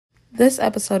This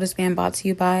episode is being brought to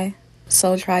you by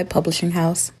Soul Tribe Publishing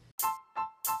House.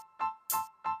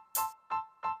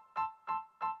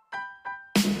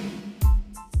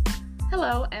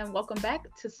 Hello, and welcome back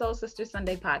to Soul Sister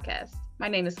Sunday podcast. My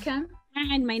name is Kim.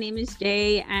 And my name is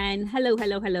Jay. And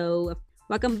hello.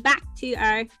 Welcome back to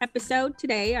our episode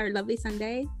today, our lovely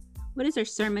Sunday. What is our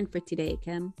sermon for today,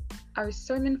 Kim? Our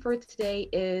sermon for today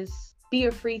is be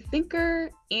a free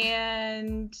thinker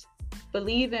and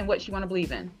believe in what you want to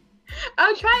believe in.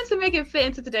 I'm trying to make it fit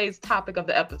into today's topic of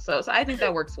the episode, so I think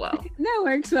that works well. That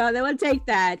works well. Then we'll take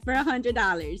that for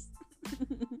 $100.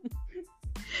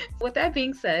 With that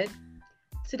being said,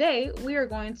 today we are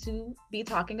going to be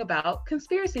talking about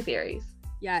conspiracy theories.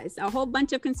 Yes, a whole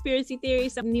bunch of conspiracy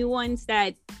theories, some new ones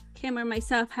that Kim or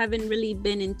myself haven't really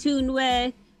been in tune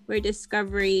with. We're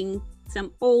discovering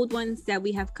some old ones that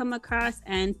we have come across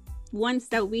and ones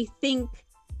that we think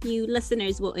you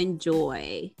listeners will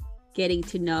enjoy getting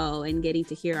to know and getting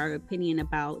to hear our opinion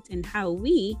about and how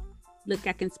we look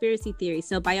at conspiracy theories.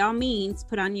 So by all means,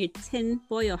 put on your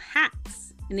tinfoil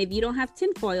hats. And if you don't have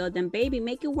tinfoil, then baby,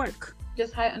 make it work.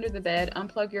 Just hide under the bed,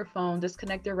 unplug your phone,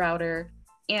 disconnect your router,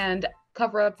 and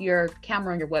cover up your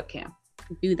camera and your webcam.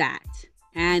 Do that.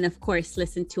 And of course,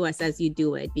 listen to us as you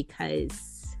do it,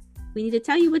 because we need to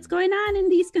tell you what's going on in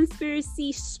these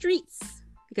conspiracy streets,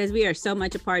 because we are so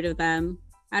much a part of them.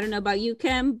 I don't know about you,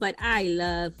 Kim, but I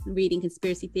love reading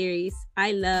conspiracy theories.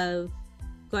 I love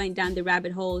going down the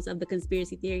rabbit holes of the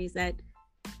conspiracy theories that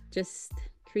just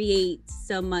create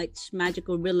so much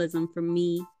magical realism for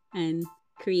me and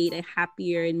create a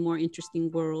happier and more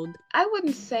interesting world. I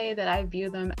wouldn't say that I view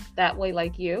them that way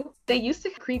like you. They used to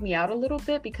creep me out a little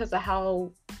bit because of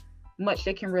how much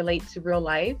they can relate to real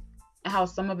life and how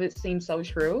some of it seems so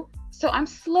true. So I'm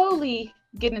slowly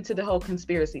getting into the whole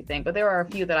conspiracy thing, but there are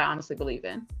a few that I honestly believe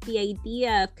in. The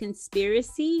idea of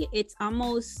conspiracy, it's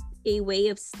almost a way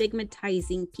of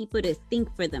stigmatizing people to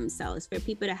think for themselves, for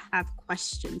people to have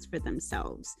questions for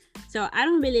themselves. So I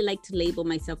don't really like to label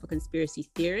myself a conspiracy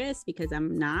theorist because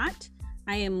I'm not.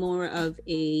 I am more of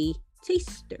a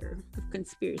taster of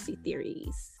conspiracy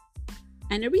theories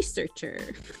and a researcher.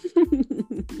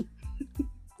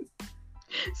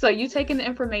 So you taking the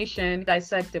information,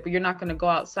 dissect it, but you're not going to go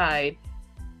outside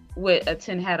with a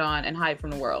tin hat on and hide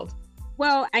from the world.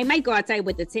 Well, I might go outside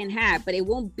with a tin hat, but it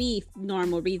won't be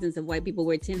normal reasons of why people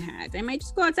wear tin hats. I might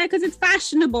just go outside because it's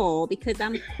fashionable, because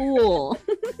I'm cool.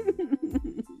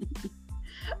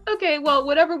 Okay, well,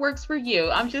 whatever works for you.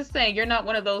 I'm just saying you're not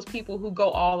one of those people who go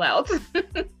all out.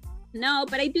 No,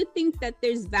 but I do think that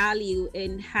there's value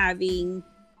in having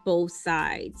both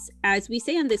sides. As we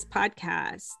say on this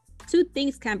podcast, two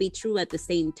things can be true at the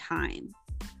same time.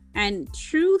 And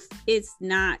truth is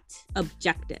not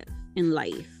objective in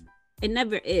life. It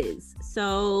never is.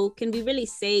 So can we really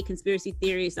say conspiracy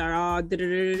theories are all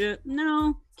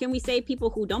no? Can we say people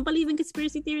who don't believe in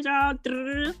conspiracy theories are all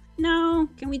no?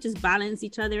 Can we just balance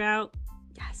each other out?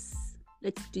 Yes.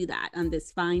 Let's do that on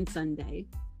this fine Sunday.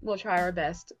 We'll try our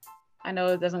best. I know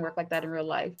it doesn't work like that in real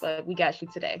life, but we got you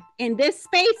today. In this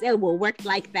space, it will work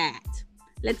like that.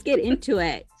 Let's get into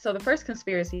it. So the first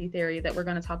conspiracy theory that we're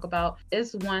going to talk about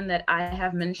is one that I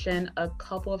have mentioned a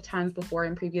couple of times before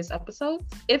in previous episodes.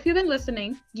 If you've been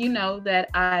listening, you know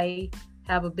that I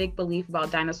have a big belief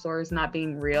about dinosaurs not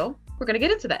being real. We're going to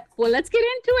get into that. Well, let's get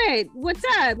into it. What's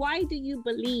up? Why do you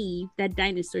believe that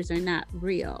dinosaurs are not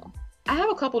real? I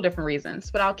have a couple different reasons,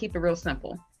 but I'll keep it real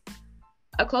simple.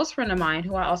 A close friend of mine,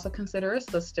 who I also consider a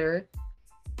sister,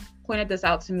 pointed this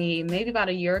out to me maybe about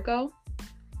a year ago,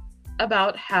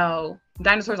 about how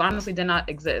dinosaurs honestly did not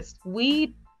exist.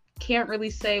 We can't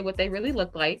really say what they really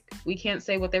looked like. We can't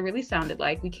say what they really sounded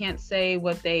like. We can't say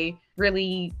what they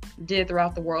really did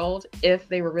throughout the world if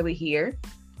they were really here.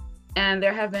 And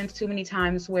there have been too many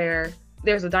times where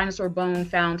there's a dinosaur bone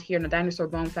found here and a dinosaur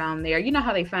bone found there. You know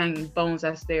how they find bones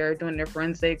as they're doing their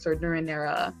forensics or during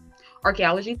their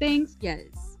archaeology things? Yes.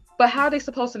 But how are they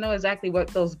supposed to know exactly what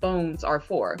those bones are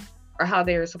for? Or how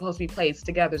they're supposed to be placed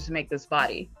together to make this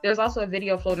body. There's also a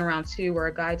video floating around too where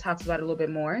a guy talks about it a little bit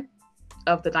more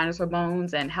of the dinosaur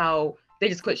bones and how they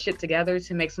just put shit together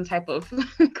to make some type of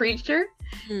creature.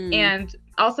 And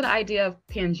also the idea of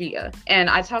Pangea. And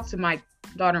I talked to my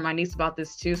daughter and my niece about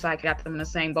this too, so I got them in the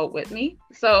same boat with me.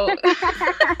 So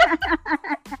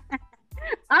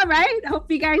all right,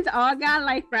 hope you guys all got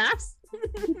life rafts.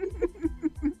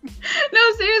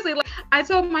 No, seriously, like I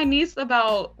told my niece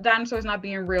about dinosaurs not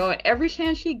being real, and every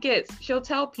chance she gets, she'll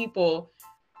tell people,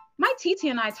 my TT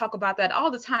and I talk about that all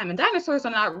the time, and dinosaurs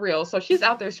are not real. So she's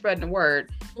out there spreading the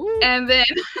word. Ooh. And then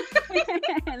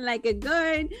Like a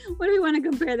good, what do we want to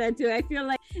compare that to? I feel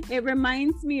like it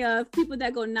reminds me of people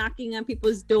that go knocking on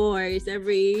people's doors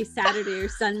every Saturday or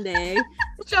Sunday.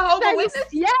 Jehovah's Witness?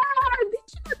 Yeah,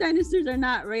 dinosaurs are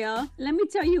not real. Let me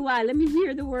tell you why. Let me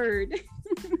hear the word.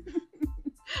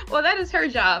 Well, that is her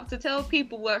job, to tell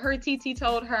people what her TT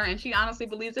told her, and she honestly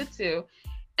believes it too.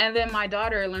 And then my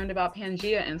daughter learned about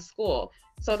Pangea in school.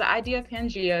 So the idea of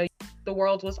Pangea, the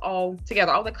world was all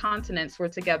together. All the continents were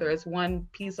together as one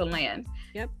piece of land.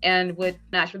 Yep. And with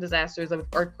natural disasters of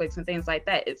earthquakes and things like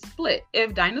that, it split.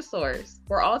 If dinosaurs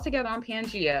were all together on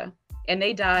Pangea and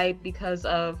they died because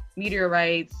of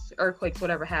meteorites, earthquakes,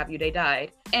 whatever have you, they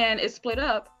died, and it split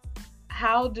up,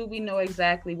 how do we know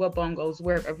exactly what bone goes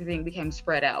where if everything became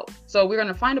spread out? So we're going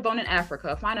to find a bone in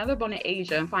Africa, find another bone in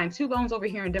Asia, and find 2 bones over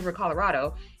here in Denver,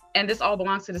 Colorado, and this all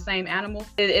belongs to the same animal?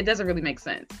 It doesn't really make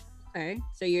sense. Okay,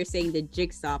 so you're saying the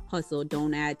jigsaw puzzle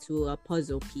don't add to a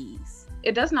puzzle piece.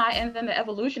 It does not. And then the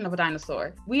evolution of a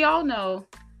dinosaur. We all know,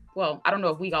 well, I don't know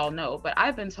if we all know, but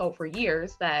I've been told for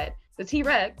years that the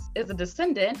T-Rex is a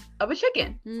descendant of a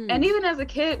chicken. And even as a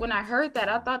kid, when I heard that,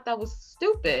 I thought that was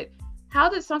stupid. How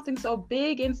did something so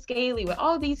big and scaly with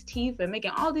all these teeth and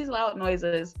making all these loud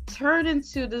noises turn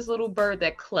into this little bird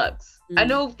that clucks? I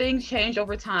know things change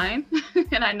over time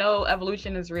and I know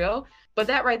evolution is real, but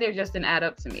that right there just didn't add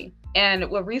up to me. And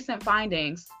with recent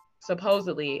findings,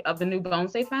 supposedly, of the new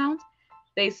bones they found,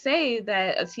 they say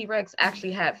that a T-Rex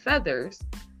actually had feathers.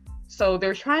 So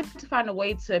they're trying to find a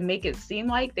way to make it seem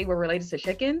like they were related to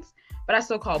chickens, but I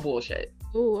still call bullshit.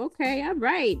 Oh, okay. All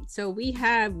right. So we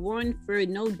have one for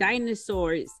no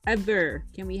dinosaurs ever.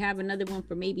 Can we have another one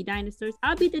for maybe dinosaurs?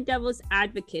 I'll be the devil's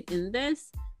advocate in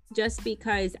this, just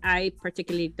because I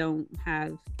particularly don't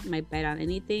have my bet on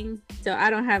anything. So I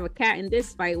don't have a cat in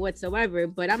this fight whatsoever,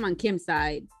 but I'm on Kim's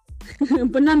side.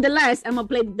 But nonetheless, I'm gonna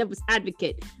play the devil's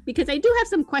advocate because I do have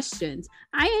some questions.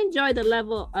 I enjoy the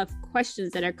level of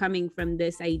questions that are coming from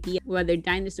this idea, whether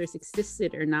dinosaurs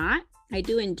existed or not. I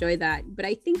do enjoy that, but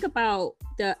I think about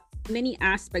the many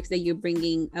aspects that you're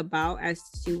bringing about as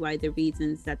to why the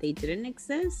reasons that they didn't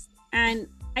exist. And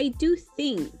I do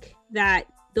think that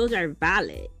those are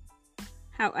valid.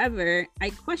 However, I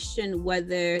question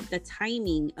whether the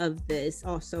timing of this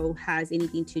also has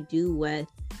anything to do with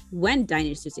when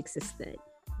dinosaurs existed,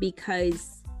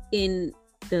 because in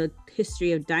the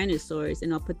history of dinosaurs,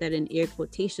 and I'll put that in air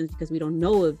quotations because we don't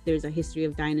know if there's a history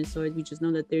of dinosaurs, we just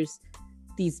know that there's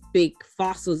these big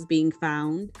fossils being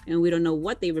found and we don't know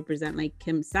what they represent, like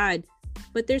Kim said,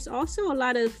 but there's also a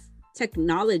lot of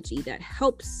technology that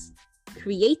helps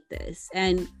create this.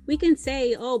 And we can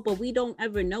say, oh, but we don't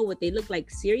ever know what they look like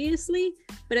seriously,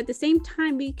 but at the same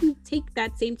time we can take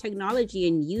that same technology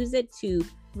and use it to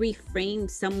reframe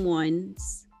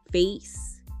someone's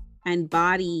face and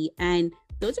body, and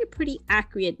those are pretty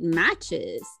accurate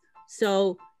matches.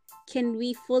 So can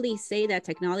we fully say that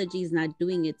technology is not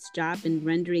doing its job in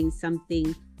rendering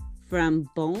something from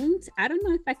bones? I don't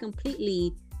know if I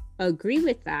completely agree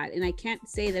with that, and I can't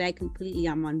say that I completely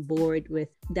am on board with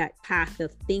that path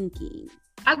of thinking.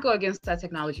 I go against that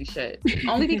technology shit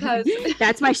only because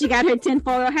that's why she got her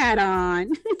tinfoil hat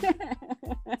on.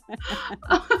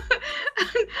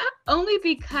 Only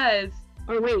because,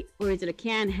 or wait, or is it a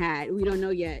can hat? We don't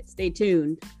know yet. Stay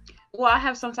tuned. Well, I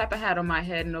have some type of hat on my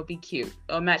head and it'll be cute.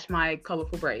 It'll match my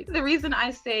colorful braids. The reason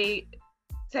I say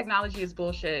technology is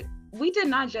bullshit, we did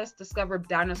not just discover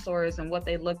dinosaurs and what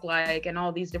they look like and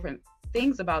all these different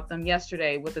things about them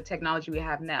yesterday with the technology we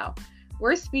have now.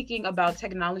 We're speaking about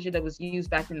technology that was used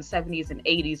back in the 70s and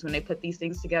 80s when they put these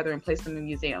things together and placed them in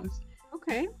museums.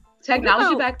 Okay.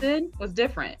 Technology back then was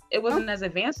different. It wasn't as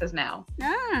advanced as now.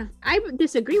 Yeah, I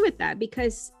disagree with that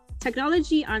because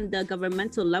technology on the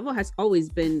governmental level has always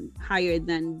been higher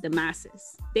than the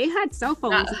masses. They had cell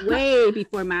phones way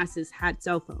before masses had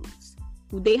cell phones.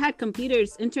 They had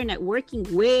computers, internet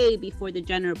working way before the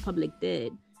general public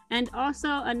did. And also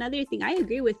another thing, I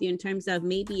agree with you in terms of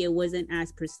maybe it wasn't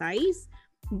as precise,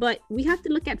 but we have to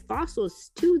look at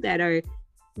fossils too that are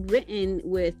written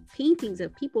with paintings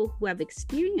of people who have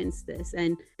experienced this,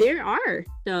 and there are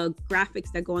the graphics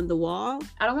that go on the wall.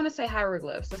 I don't want to say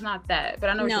hieroglyphs, it's not that, but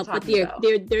I know what you're talking about.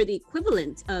 They're the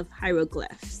equivalent of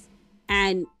hieroglyphs.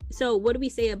 And so what do we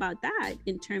say about that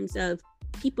in terms of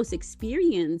people's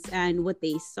experience and what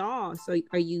they saw? So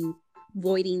are you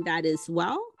voiding that as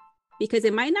well? Because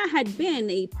it might not have been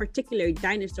a particular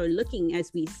dinosaur looking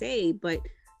as we say, but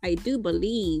I do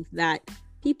believe that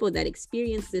people that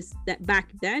experienced this that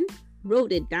back then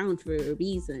wrote it down for a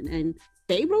reason, and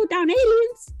they wrote down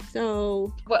aliens.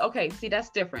 So well, okay, see,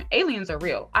 that's different. Aliens are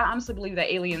real. I honestly believe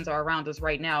that aliens are around us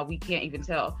right now. We can't even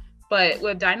tell. But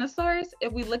with dinosaurs,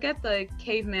 if we look at the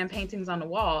caveman paintings on the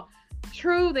wall,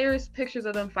 true, there's pictures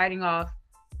of them fighting off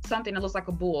something that looks like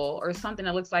a bull or something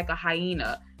that looks like a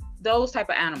hyena, those type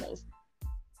of animals.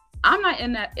 I'm not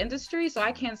in that industry, so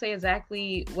I can't say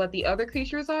exactly what the other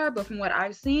creatures are, but from what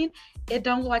I've seen, it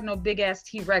don't look like no big ass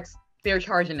T-Rex they're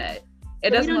charging at. It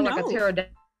doesn't look like a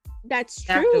pterodactyl. That's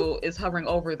true. Is hovering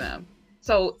over them.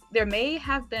 So there may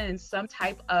have been some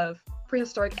type of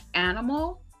prehistoric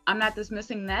animal. I'm not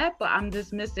dismissing that, but I'm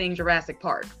dismissing Jurassic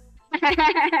Park.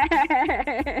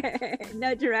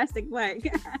 No Jurassic Park.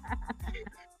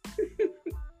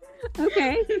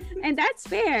 Okay, and that's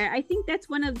fair. I think that's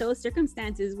one of those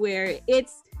circumstances where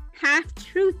it's half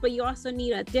truth, but you also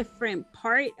need a different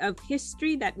part of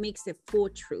history that makes it full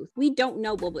truth. We don't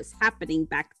know what was happening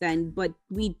back then, but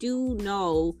we do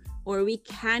know, or we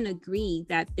can agree,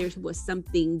 that there was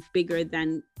something bigger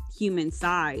than human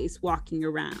size walking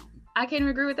around. I can't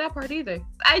agree with that part either.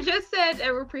 I just said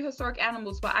there were prehistoric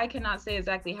animals, but I cannot say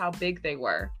exactly how big they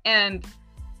were. And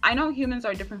I know humans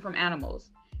are different from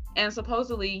animals. And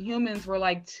supposedly humans were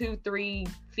like 2-3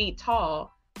 feet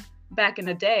tall back in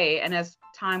the day. And as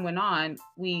time went on,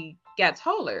 we got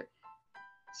taller.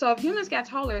 So if humans got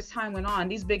taller as time went on,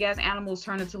 these big ass animals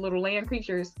turned into little land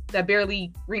creatures that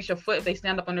barely reach a foot if they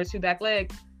stand up on their 2 back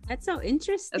legs. That's so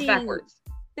interesting. That's backwards.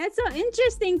 That's so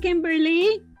interesting,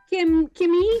 Kimberly.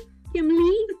 Kimmy? I'm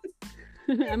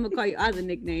gonna call you other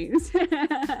nicknames.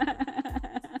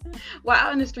 Well,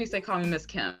 out in the streets, they call me Miss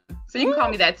Kim. So you can call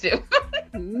me that too.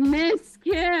 Miss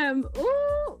Kim.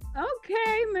 Ooh,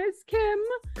 okay, Miss Kim.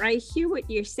 I hear what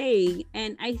you're saying.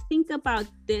 And I think about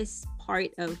this part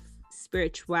of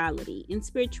spirituality. In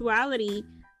spirituality,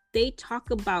 they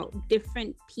talk about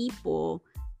different people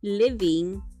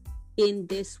living in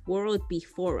this world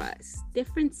before us,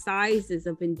 different sizes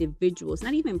of individuals,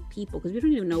 not even people, because we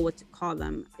don't even know what to call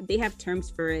them. They have terms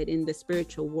for it in the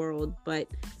spiritual world, but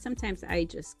sometimes I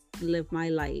just live my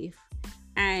life.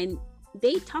 And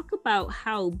they talk about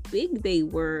how big they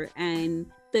were, and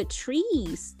the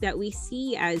trees that we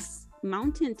see as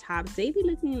mountaintops, they be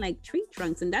looking like tree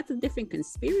trunks. And that's a different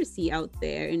conspiracy out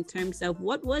there in terms of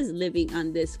what was living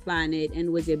on this planet,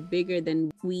 and was it bigger than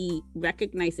we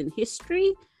recognize in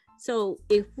history? So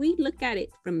if we look at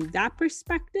it from that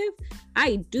perspective,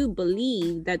 I do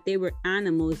believe that there were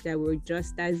animals that were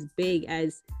just as big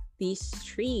as these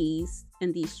trees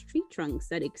and these tree trunks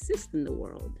that exist in the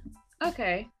world.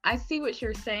 Okay, I see what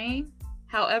you're saying.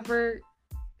 However,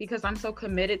 because I'm so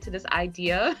committed to this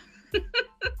idea,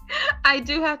 I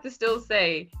do have to still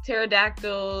say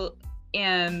pterodactyl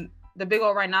and the big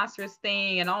old rhinoceros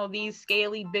thing and all these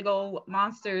scaly big old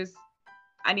monsters,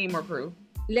 I need more proof.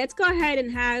 Let's go ahead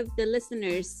and have the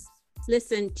listeners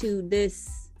listen to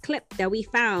this clip that we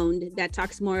found that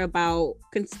talks more about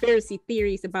conspiracy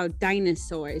theories about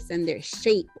dinosaurs and their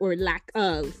shape or lack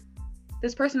of.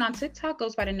 This person on TikTok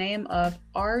goes by the name of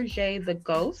RJ the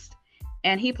Ghost,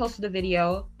 and he posted a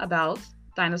video about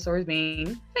dinosaurs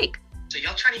being fake. So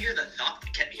y'all trying to hear the thought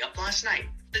that kept me up last night?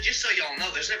 Just so y'all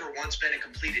know, there's never once been a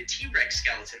completed T-Rex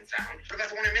skeleton found. What about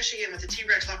the one in Michigan with the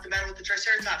T-Rex locked in battle with the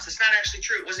Triceratops? It's not actually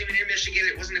true. It wasn't even in Michigan.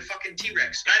 It wasn't a fucking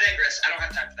T-Rex. But I digress. I don't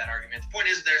have time for that argument. The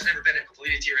point is there's never been a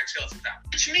completed T-Rex skeleton found.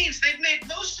 Which means they've made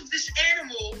most of this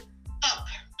animal up.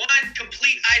 One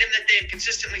complete item that they've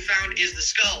consistently found is the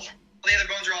skull. The other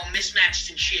bones are all mismatched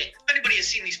and shit. If anybody has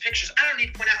seen these pictures, I don't need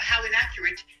to point out how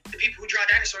inaccurate the people who draw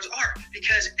dinosaurs are,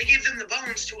 because they give them the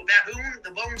bones to a baboon,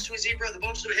 the bones to a zebra, the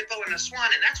bones to a hippo, and a swan,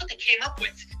 and that's what they came up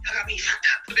with. That got me fucked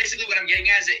up. But basically what I'm getting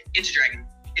at is it's a dragon.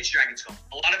 It's a dragon skull.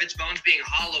 A lot of its bones being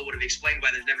hollow would have explained why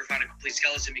they've never found a complete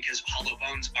skeleton, because hollow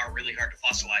bones are really hard to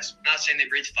fossilize. I'm not saying they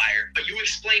breathe fire, but you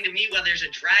explain to me why there's a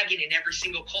dragon in every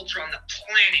single culture on the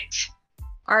planet.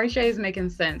 RJ is making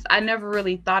sense. I never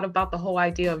really thought about the whole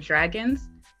idea of dragons,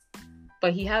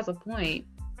 but he has a point.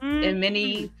 In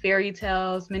many fairy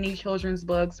tales, many children's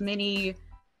books, many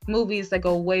movies that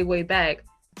go way, way back,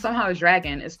 somehow a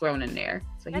dragon is thrown in there.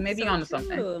 So he may be onto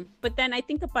something. But then I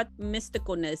think about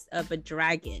mysticalness of a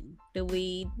dragon. Do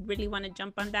we really want to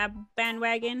jump on that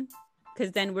bandwagon?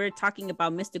 Because then we're talking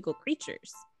about mystical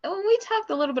creatures. We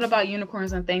talked a little bit about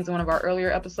unicorns and things in one of our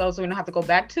earlier episodes, so we don't have to go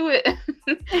back to it.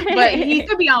 But he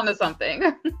could be onto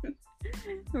something.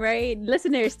 Right.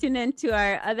 Listeners, tune in to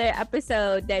our other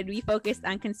episode that we focused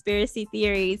on conspiracy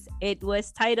theories. It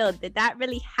was titled, Did That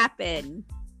Really Happen?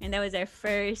 And that was our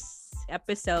first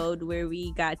episode where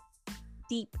we got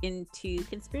deep into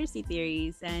conspiracy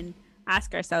theories and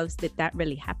ask ourselves, did that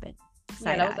really happen?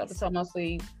 Yeah, that was the episode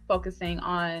mostly focusing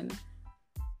on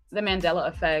the Mandela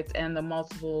effect and the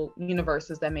multiple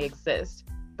universes that may exist.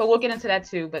 But we'll get into that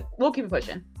too, but we'll keep it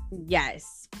pushing.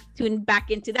 Yes. Tune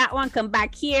back into that one. Come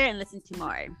back here and listen to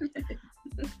more.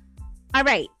 All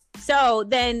right. So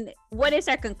then what is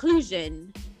our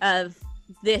conclusion of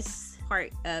this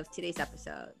part of today's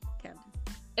episode, Kim?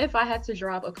 If I had to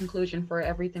drop a conclusion for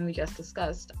everything we just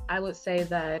discussed, I would say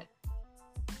that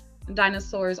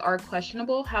dinosaurs are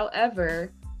questionable.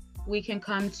 However, we can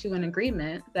come to an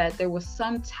agreement that there was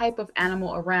some type of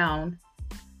animal around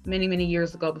many, many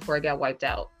years ago before it got wiped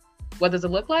out. What does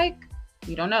it look like?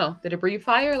 We don't know. Did it breathe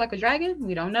fire like a dragon?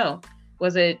 We don't know.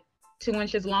 Was it 2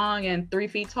 inches long and 3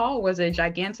 feet tall? Or was it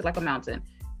gigantic like a mountain?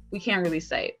 We can't really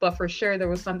say. But for sure, there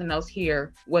was something else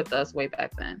here with us way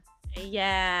back then.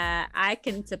 Yeah, I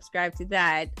can subscribe to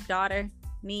that. Daughter,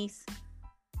 niece,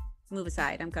 move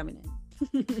aside. I'm coming in.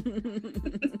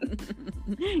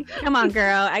 Come on,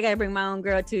 girl. I gotta bring my own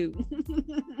girl too.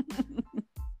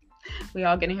 We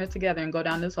all get in here together and go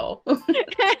down this hole.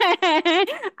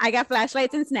 I got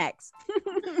flashlights and snacks.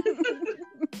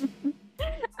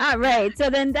 All right. So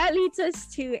then that leads us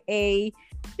to a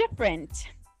different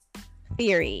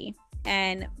theory.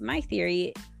 And my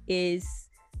theory is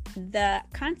the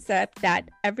concept that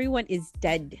everyone is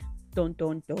dead. Dun,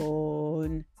 dun,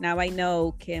 dun. Now I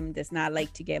know Kim does not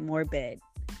like to get morbid,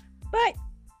 but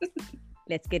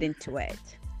let's get into it.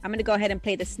 I'm going to go ahead and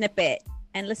play the snippet.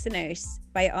 And listeners,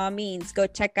 by all means, go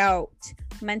check out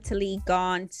Mentally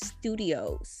Gone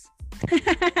Studios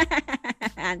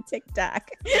on TikTok.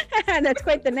 That's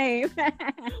quite the name.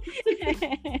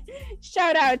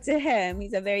 Shout out to him.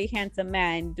 He's a very handsome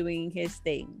man doing his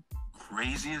thing.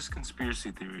 Craziest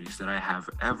conspiracy theories that I have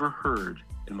ever heard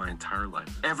in my entire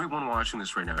life. Everyone watching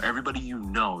this right now, everybody you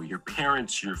know, your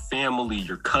parents, your family,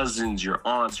 your cousins, your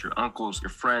aunts, your uncles, your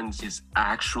friends is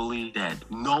actually dead.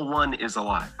 No one is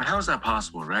alive. But how is that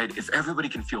possible, right? If everybody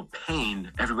can feel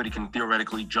pain, everybody can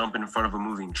theoretically jump in front of a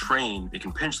moving train, they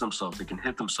can pinch themselves, they can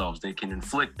hit themselves, they can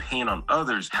inflict pain on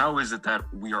others. How is it that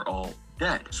we are all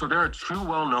dead? So there are two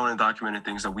well-known and documented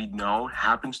things that we know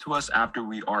happens to us after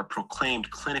we are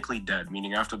proclaimed clinically dead,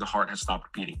 meaning after the heart has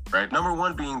stopped beating, right? Number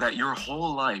one being that your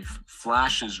whole life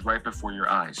flashes right before your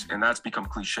eyes. And that's become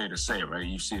cliche to say, right?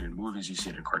 You see it in movies, you see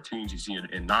it in cartoons, you see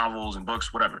it in novels and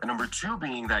books, whatever. And number two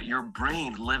being that your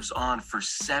brain lives on for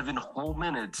 7 whole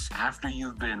minutes after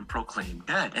you've been proclaimed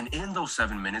dead. And in those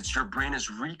 7 minutes, your brain is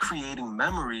recreating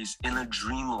memories in a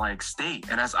dreamlike state.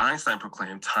 And as Einstein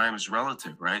proclaimed, time is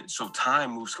relative, right? So time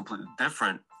moves completely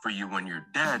different for you when you're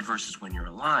dead versus when you're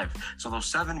alive. So those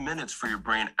 7 minutes for your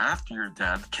brain after your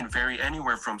death can vary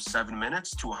anywhere from 7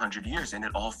 minutes to 100 years. And it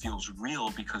all feels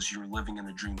real because you're living in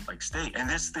a dreamlike state. And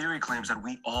this theory claims that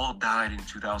we all died in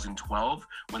 2012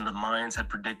 when the Mayans had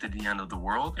predicted the end of the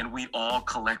world, and we all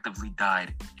collectively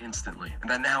died instantly.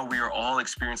 And that now we are all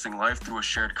experiencing life through a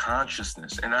shared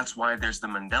consciousness. And that's why there's the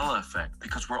Mandela effect,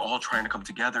 because we're all trying to come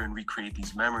together and recreate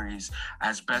these memories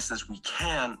as best as we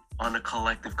can on a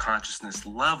collective consciousness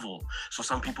level. So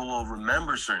some people will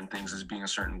remember certain things as being a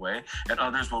certain way, and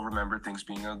others will remember things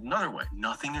being another way.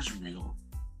 Nothing is real.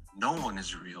 No one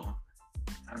is real.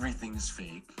 Everything is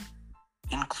fake,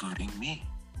 including me.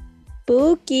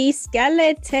 Spooky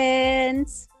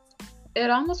skeletons. It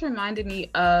almost reminded me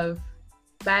of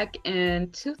back in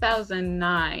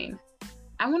 2009.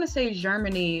 I want to say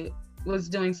Germany was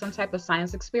doing some type of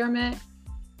science experiment,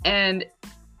 and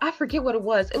I forget what it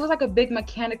was. It was like a big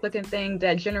mechanic looking thing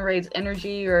that generates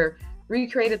energy or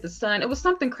recreated the sun. It was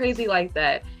something crazy like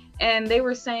that. And they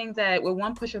were saying that with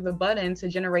one push of the button to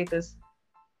generate this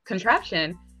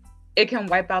contraption, it can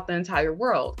wipe out the entire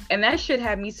world. And that shit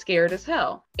had me scared as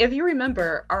hell. If you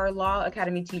remember, our law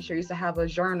academy teacher used to have a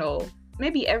journal,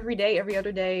 maybe every day, every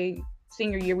other day,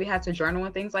 senior year, we had to journal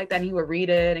and things like that. And he would read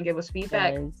it and give us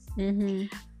feedback. Mm-hmm.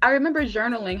 I remember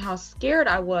journaling how scared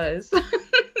I was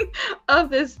of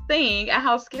this thing and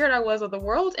how scared I was of the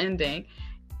world ending.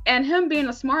 And him being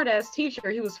a smart ass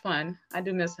teacher, he was fun. I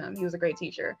do miss him. He was a great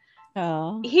teacher.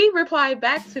 Oh. He replied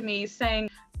back to me saying,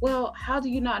 well, how do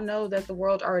you not know that the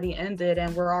world already ended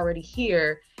and we're already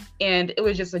here? And it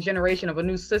was just a generation of a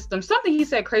new system. Something he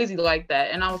said crazy like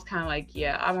that. And I was kind of like,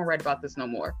 yeah, I won't write about this no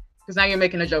more. Because now you're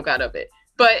making a joke out of it.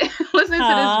 But listening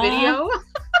to this video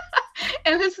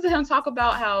and listen to him talk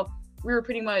about how we were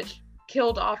pretty much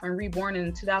killed off and reborn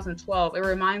in 2012, it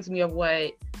reminds me of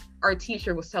what our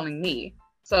teacher was telling me.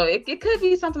 So it could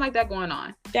be something like that going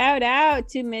on. Shout out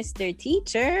to Mr.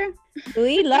 Teacher.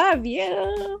 We love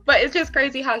you. But it's just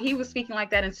crazy how he was speaking like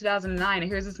that in 2009.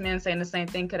 And here's this man saying the same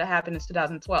thing could have happened in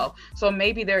 2012. So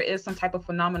maybe there is some type of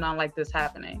phenomenon like this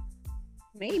happening.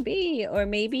 Maybe, or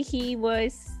maybe he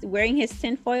was wearing his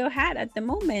tinfoil hat at the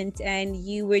moment and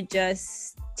you were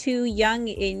just too young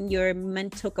in your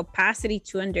mental capacity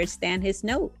to understand his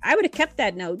note. I would have kept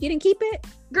that note. You didn't keep it?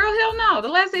 Girl, hell no. The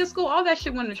last day of school, all that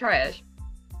shit went in the trash.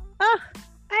 Oh,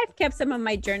 I've kept some of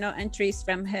my journal entries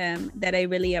from him that I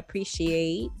really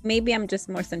appreciate. Maybe I'm just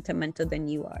more sentimental than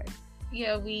you are.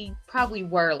 Yeah, we probably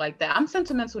were like that. I'm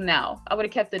sentimental now. I would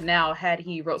have kept it now had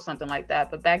he wrote something like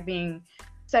that. But back being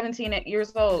 17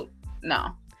 years old,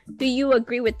 no. Do you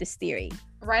agree with this theory?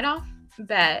 Right off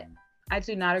bat, I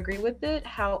do not agree with it.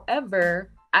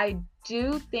 However, I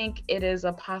do think it is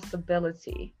a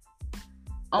possibility.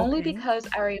 Only because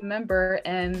I remember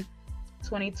in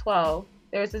 2012,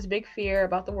 there was this big fear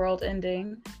about the world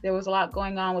ending. There was a lot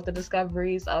going on with the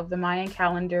discoveries of the Mayan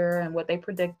calendar and what they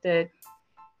predicted.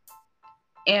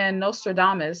 And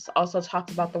Nostradamus also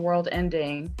talked about the world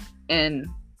ending in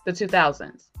the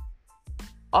 2000s.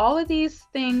 All of these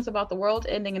things about the world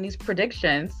ending and these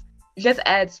predictions just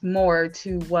adds more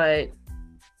to what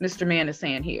Mr. Mann is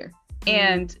saying here.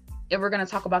 And if we're going to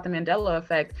talk about the Mandela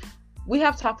effect, we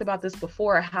have talked about this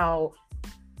before, how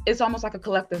it's almost like a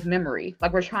collective memory.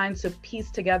 Like we're trying to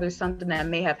piece together something that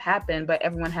may have happened, but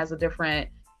everyone has a different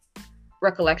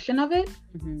recollection of it.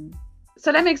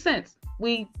 So that makes sense.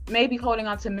 We may be holding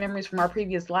on to memories from our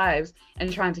previous lives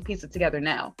and trying to piece it together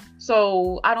now.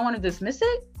 So I don't want to dismiss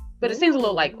it, but it seems a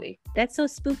little likely. That's so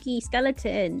spooky.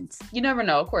 Skeletons. You never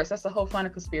know. Of course, that's the whole fun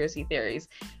of conspiracy theories.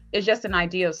 It's just an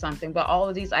idea of something, but all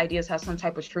of these ideas have some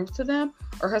type of truth to them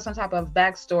or have some type of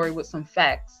backstory with some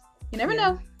facts. You never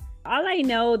know. All I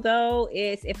know, though,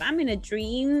 is if I'm in a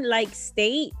dream-like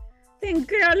state, then,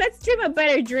 girl, let's dream a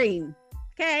better dream.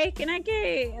 Okay? Can I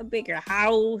get a bigger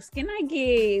house? Can I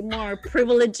get more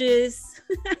privileges?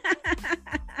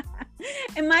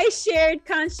 And my shared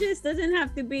conscious doesn't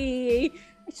have to be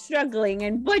struggling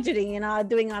and budgeting and all,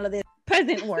 doing all of this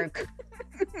peasant work.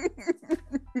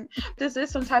 This is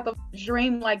some type of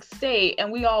dream-like state,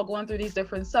 and we all going through these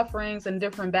different sufferings and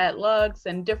different bad lucks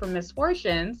and different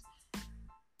misfortunes.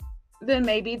 Then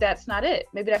maybe that's not it.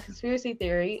 Maybe that conspiracy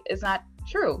theory is not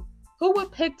true. Who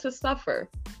would pick to suffer?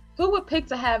 Who would pick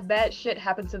to have bad shit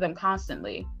happen to them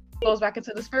constantly? It goes back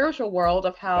into the spiritual world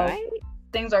of how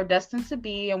things are destined to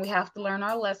be, and we have to learn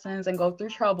our lessons and go through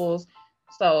troubles.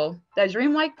 So that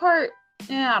dreamlike part,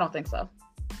 I don't think so.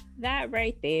 That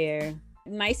right there.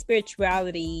 My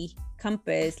spirituality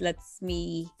compass lets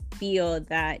me feel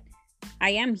that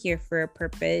I am here for a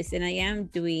purpose and I am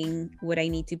doing what I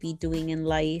need to be doing in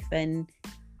life and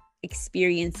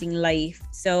experiencing life.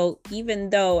 So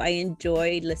even though I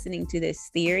enjoyed listening to this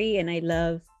theory and I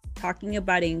love talking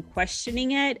about it and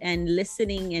questioning it and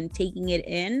listening and taking it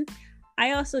in,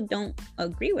 I also don't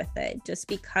agree with it just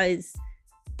because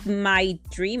my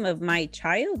dream of my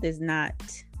child is not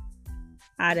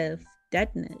out of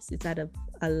deadness. It's out of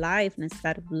aliveness,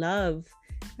 out of love.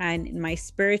 And my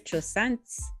spiritual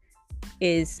sense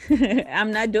is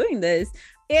I'm not doing this.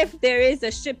 If there is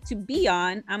a ship to be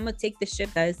on, I'm gonna take the ship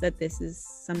as that this is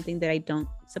something that I don't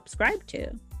subscribe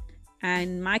to.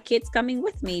 And my kid's coming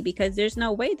with me because there's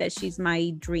no way that she's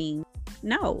my dream.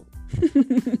 No.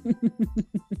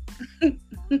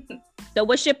 So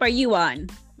what ship are you on?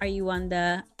 Are you on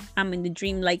the I'm in the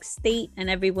dreamlike state and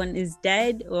everyone is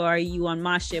dead, or are you on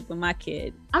my ship with my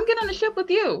kid? I'm getting on the ship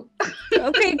with you.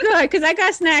 Okay, good, because I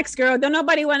got snacks, girl. Don't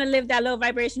nobody want to live that low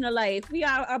vibrational life. We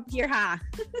are up here high.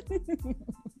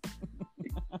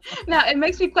 Now, it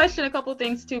makes me question a couple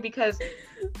things too, because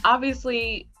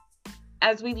obviously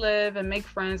as we live and make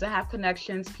friends and have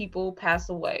connections, people pass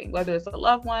away, whether it's a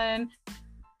loved one,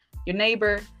 your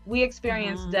neighbor. We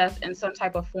experience death in some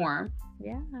type of form.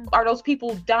 Yeah. Are those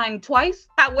people dying twice?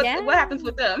 What happens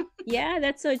with them? Yeah,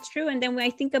 that's so true. And then when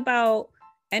I think about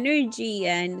energy,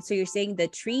 and so you're saying the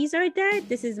trees are dead,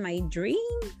 this is my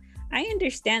dream. I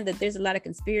understand that there's a lot of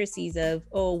conspiracies of,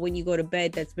 oh, when you go to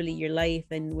bed, that's really your life.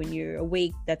 And when you're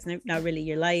awake, that's not really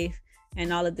your life.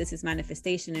 And all of this is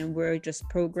manifestation and we're just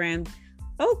programmed.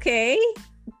 Okay,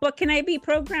 but can I be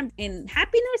programmed in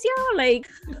happiness, y'all? Like,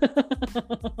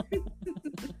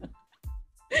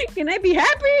 can I be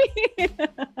happy?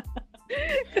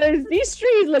 Because these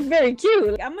trees look very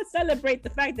cute. I'm gonna celebrate the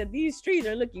fact that these trees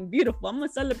are looking beautiful. I'm gonna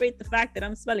celebrate the fact that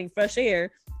I'm smelling fresh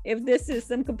air. If this is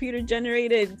some computer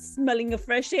generated smelling of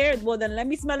fresh air, well then let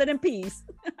me smell it in peace.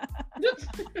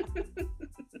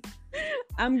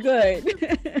 I'm good.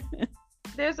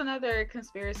 There's another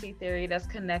conspiracy theory that's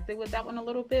connected with that one a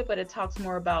little bit, but it talks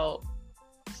more about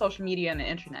social media and the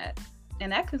internet.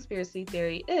 And that conspiracy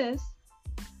theory is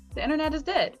the internet is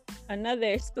dead.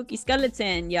 Another spooky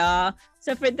skeleton, y'all.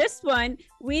 So for this one,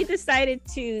 we decided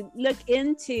to look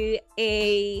into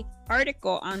a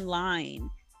article online,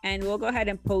 and we'll go ahead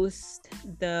and post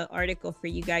the article for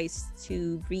you guys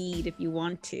to read if you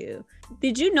want to.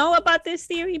 Did you know about this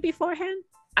theory beforehand?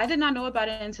 I did not know about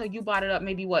it until you brought it up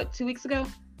maybe, 2 weeks ago?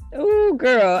 Oh,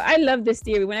 girl, I love this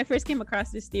theory. When I first came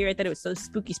across this theory, I thought it was so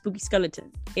spooky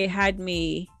skeleton. It had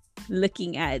me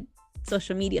looking at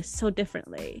social media so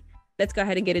differently. Let's go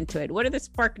ahead and get into it. What are the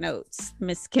spark notes,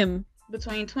 Miss Kim?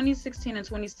 Between 2016 and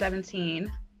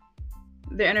 2017,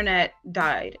 the internet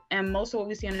died. And most of what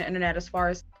we see on the internet as far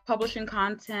as publishing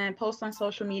content, posts on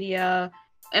social media,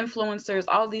 influencers,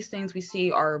 all these things we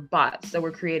see are bots that were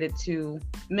created to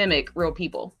mimic real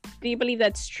people. Do you believe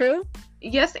that's true?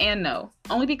 Yes and no.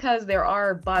 Only because there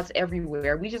are bots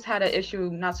everywhere. We just had an issue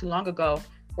not too long ago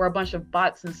where a bunch of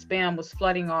bots and spam was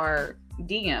flooding our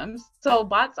DMs. So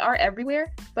bots are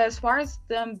everywhere. But as far as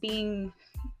them being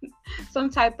some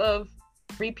type of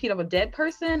repeat of a dead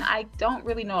person, I don't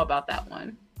really know about that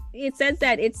one. It says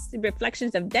that it's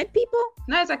reflections of dead people?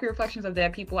 Not exactly reflections of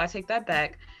dead people. I take that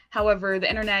back. However, the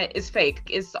internet is fake.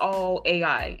 It's all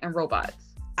AI and robots.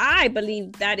 I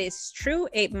believe that is true.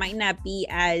 It might not be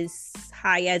as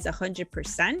high as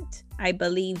 100%. I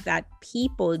believe that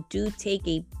people do take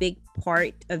a big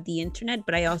part of the internet,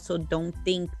 but I also don't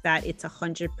think that it's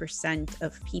 100%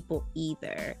 of people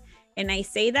either. And I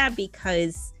say that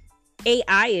because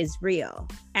AI is real,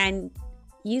 and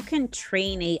you can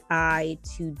train AI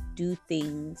to do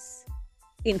things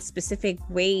in specific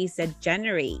ways that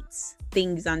generates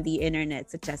things on the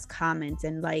internet, such as comments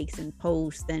and likes and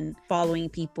posts and following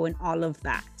people and all of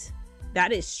that.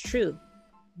 That is true.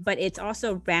 But it's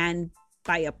also ran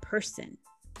by a person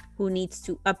who needs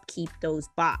to upkeep those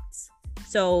bots.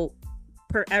 So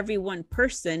per every one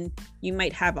person, you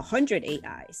might have 100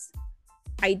 AIs.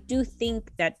 I do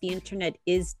think that the internet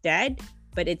is dead,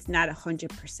 but it's not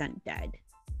 100% dead.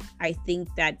 I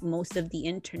think that most of the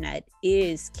internet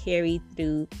is carried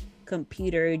through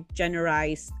computer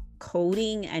generalized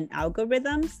coding and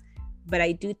algorithms, but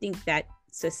I do think that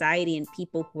society and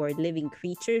people who are living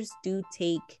creatures do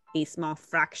take a small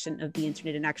fraction of the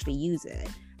internet and actually use it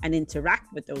and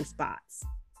interact with those bots.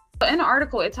 In the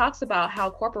article, it talks about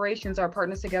how corporations are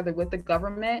partnered together with the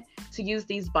government to use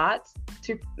these bots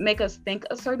to make us think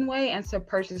a certain way and to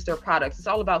purchase their products. It's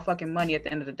all about fucking money at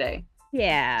the end of the day.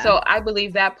 Yeah. So I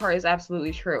believe that part is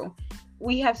absolutely true.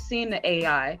 We have seen the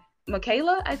AI.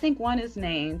 Michaela, I think one is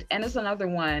named, and there's another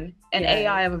one, an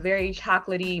AI of a very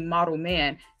chocolatey model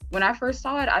man. When I first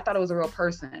saw it, I thought it was a real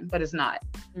person, but it's not.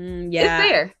 It's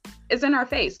there. It's in our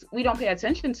face. We don't pay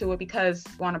attention to it because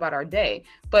we're on about our day,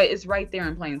 but it's right there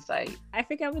in plain sight. I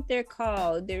forget what they're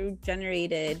called. They're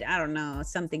generated, I don't know,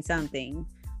 something.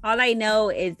 All I know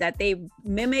is that they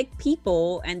mimic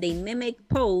people and they mimic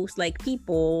posts like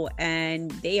people, and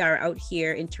they are out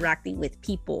here interacting with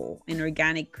people and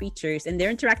organic creatures, and they're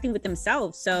interacting with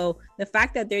themselves. So the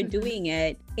fact that they're doing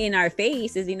it in our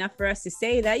face is enough for us to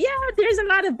say that, yeah, there's a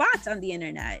lot of bots on the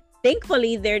internet.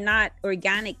 Thankfully, they're not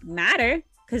organic matter,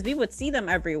 because we would see them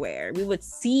everywhere. We would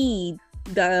see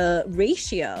the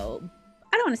ratio.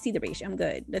 I don't want to see the ratio. I'm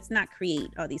good. Let's not create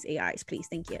all these AIs, please.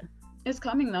 Thank you. It's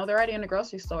coming though. They're already in the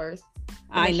grocery stores. The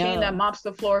I know. machine that mops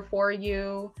the floor for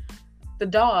you. The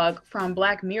dog from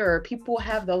Black Mirror. People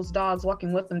have those dogs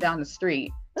walking with them down the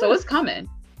street. So it's coming.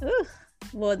 Ooh.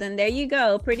 Well, then there you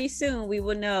go. Pretty soon we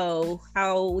will know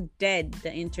how dead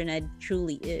the internet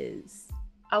truly is.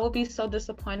 I would be so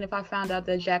disappointed if I found out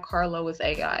that Jack Harlow was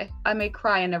AI. I may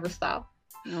cry and never stop.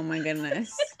 Oh my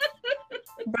goodness.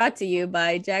 Brought to you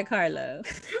by Jack Harlow.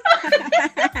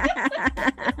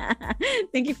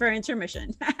 Thank you for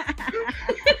intermission.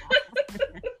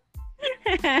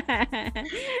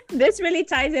 This really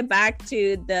ties it back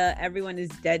to the everyone is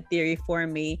dead theory for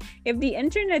me. If the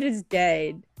internet is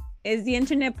dead, is the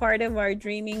internet part of our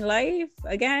dreaming life?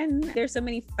 Again, there's so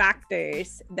many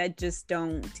factors that just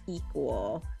don't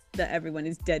equal the everyone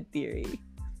is dead theory.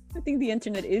 I think the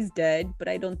internet is dead, but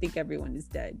I don't think everyone is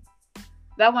dead.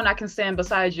 That one I can stand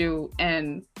beside you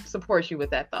and support you with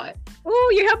that thought.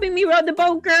 Oh, you're helping me row the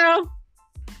boat, girl.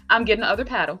 I'm getting the other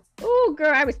paddle. Oh,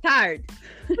 girl, I was tired.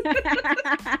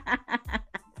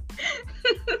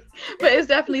 But it's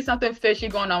definitely something fishy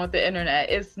going on with the internet.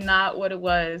 It's not what it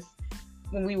was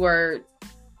when we were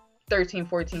 13,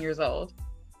 14 years old.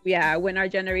 Yeah, when our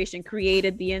generation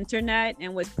created the internet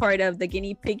and was part of the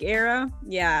guinea pig era.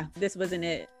 Yeah, this wasn't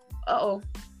it. Uh-oh,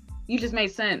 you just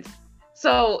made sense.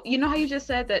 So, you know how you just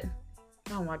said that,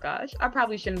 oh my gosh, I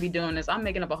probably shouldn't be doing this. I'm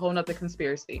making up a whole nother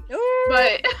conspiracy. Ooh.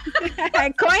 But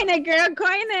coin it, girl,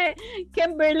 coin it,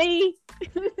 Kimberly.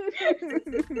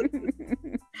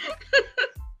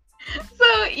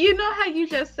 So, you know how you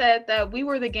just said that we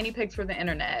were the guinea pigs for the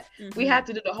internet. Mhm. We had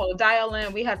to do the whole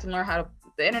dial-in. We had to learn how to,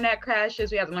 the internet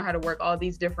crashes. We had to learn how to work all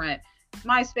these different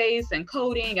MySpace and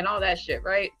coding and all that shit,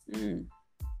 right? Mm.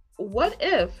 What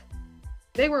if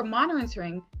they were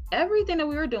monitoring everything that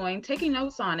we were doing, taking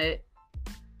notes on it,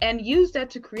 and used that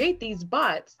to create these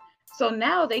bots? So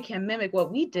now they can mimic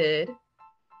what we did,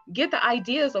 get the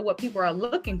ideas of what people are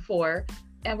looking for,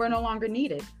 and we're no longer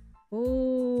needed.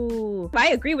 Ooh,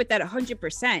 I agree with that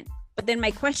 100%. But then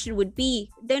my question would be,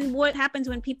 then what happens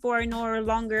when people are no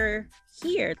longer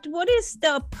here? What is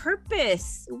the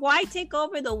purpose? Why take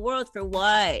over the world for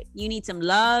what? You need some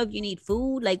love? You need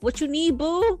food? Like, what you need,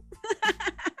 boo?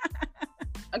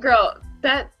 Girl,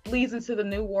 that leads into the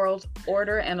New World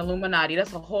Order and Illuminati.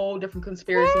 That's a whole different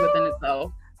conspiracy within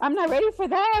itself. I'm not ready for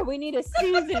that. We need a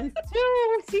season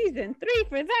 2, season 3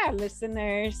 for that,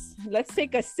 listeners. Let's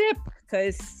take a sip,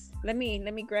 because let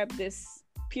me grab this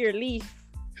Pure Leaf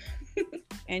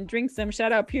and drink some.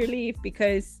 Shout out Pure Leaf,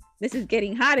 because this is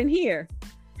getting hot in here.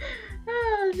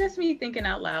 Just me thinking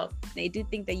out loud. I do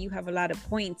think that you have a lot of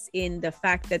points in the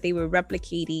fact that they were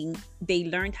replicating. They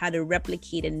learned how to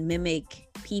replicate and mimic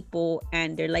people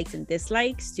and their likes and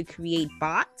dislikes to create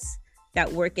bots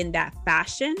that work in that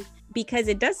fashion, because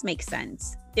it does make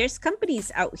sense. There's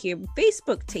companies out here.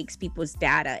 Facebook takes people's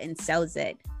data and sells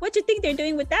it. What do you think they're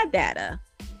doing with that data?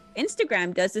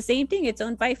 Instagram does the same thing. It's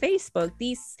owned by Facebook.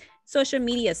 These social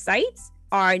media sites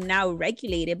are now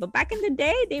regulated, but back in the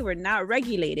day, they were not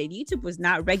regulated. YouTube was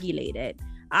not regulated.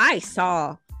 I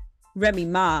saw Remy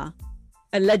Ma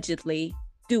allegedly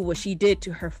do what she did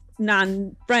to her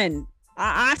non-friend.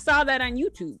 I saw that on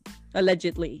YouTube,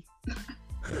 allegedly.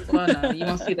 Well, no, you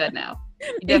won't see that now.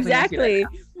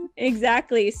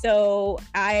 Exactly. So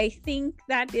I think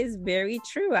that is very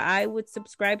true. I would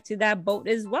subscribe to that boat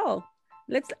as well.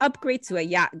 Let's upgrade to a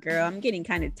yacht, girl. I'm getting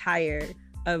kind of tired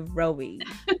of rowing.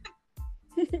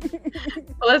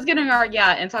 Well, let's get in our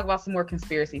yacht and talk about some more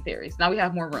conspiracy theories. Now we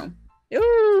have more room.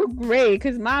 Ooh, great,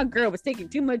 because my girl was taking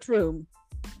too much room.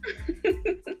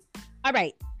 All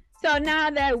right. So now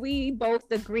that we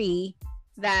both agree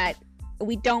that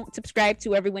we don't subscribe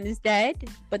to everyone is dead,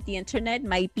 but the internet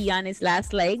might be on its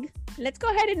last leg, let's go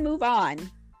ahead and move on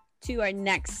to our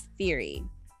next theory.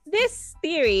 This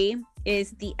theory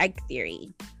is the egg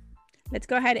theory. Let's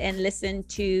go ahead and listen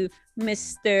to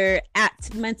Mr.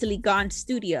 at Mentally Gone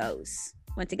Studios.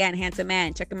 Once again, handsome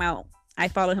man. Check him out. I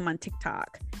follow him on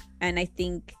TikTok, and I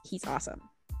think he's awesome.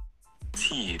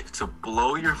 To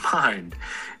blow your mind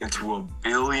into a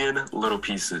billion little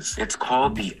pieces. It's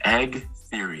called the egg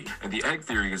theory. And the egg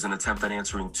theory is an attempt at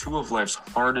answering two of life's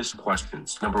hardest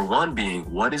questions. Number one being,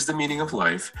 what is the meaning of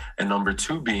life? And number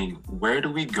two being, where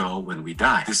do we go when we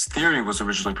die? This theory was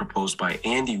originally proposed by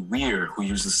Andy Weir, who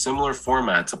used a similar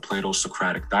format to Plato's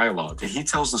Socratic dialogue. And he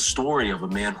tells the story of a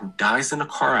man who dies in a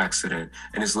car accident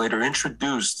and is later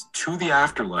introduced to the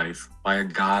afterlife by a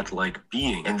godlike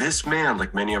being. And this man,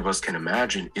 like many of us can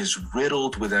imagine, is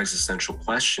riddled with existential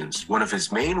questions. One of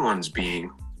his main ones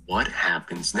being, what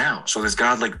happens now? So this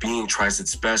godlike being tries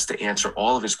its best to answer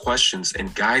all of his questions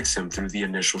and guides him through the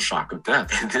initial shock of death.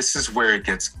 And this is where it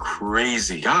gets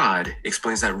crazy. God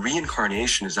explains that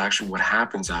reincarnation is actually what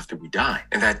happens after we die.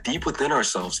 And that deep within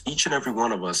ourselves, each and every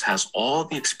one of us has all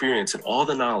the experience and all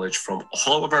the knowledge from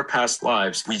all of our past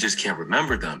lives. We just can't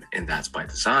remember them. And that's by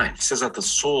design. He says that the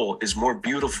soul is more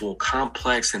beautiful,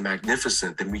 complex, and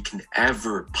magnificent than we can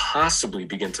ever possibly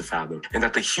begin to fathom. And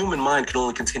that the human mind can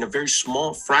only contain a very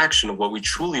small fraction of what we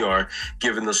truly are,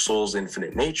 given the soul's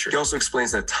infinite nature. He also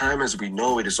explains that time as we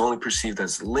know it is only perceived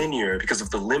as linear because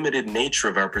of the limited nature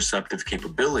of our perceptive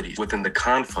capabilities within the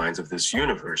confines of this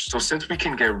universe. So since we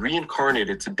can get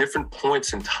reincarnated to different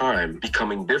points in time,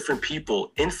 becoming different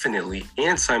people infinitely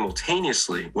and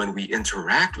simultaneously, when we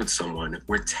interact with someone,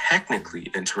 we're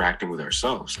technically interacting with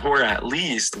ourselves, or at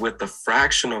least with the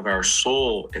fraction of our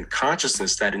soul and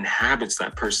consciousness that inhabits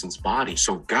that person's body.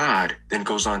 So God then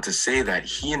goes on to say that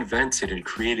he invented and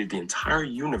created the entire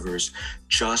universe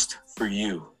just for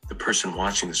you, the person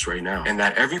watching this right now. And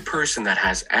that every person that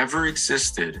has ever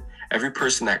existed, every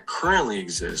person that currently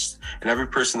exists, and every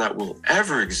person that will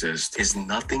ever exist is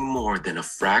nothing more than a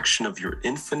fraction of your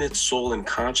infinite soul and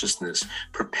consciousness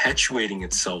perpetuating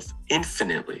itself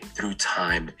infinitely through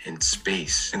time and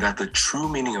space. And that the true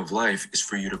meaning of life is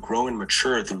for you to grow and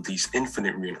mature through these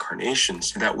infinite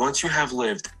reincarnations. And that once you have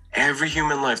lived every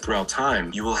human life throughout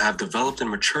time, you will have developed and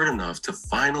matured enough to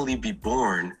finally be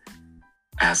born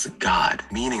as a god,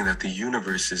 meaning that the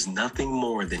universe is nothing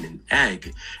more than an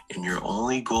egg, and your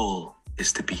only goal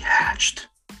is to be hatched.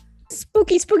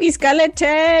 Spooky, spooky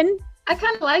skeleton. I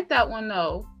kind of like that one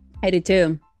though. I do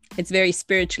too. It's very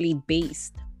spiritually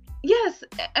based. Yes,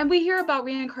 and we hear about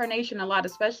reincarnation a lot,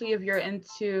 especially if you're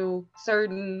into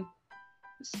certain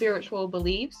spiritual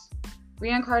beliefs.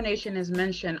 Reincarnation is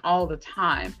mentioned all the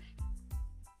time.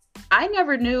 I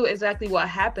never knew exactly what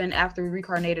happened after we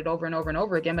reincarnated over and over and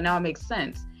over again, but now it makes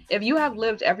sense. If you have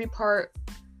lived every part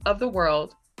of the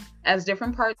world as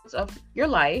different parts of your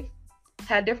life,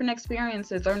 had different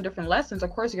experiences, learned different lessons, of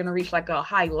course you're going to reach like a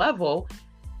high level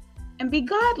and be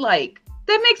godlike.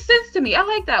 That makes sense to me. I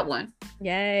like that one.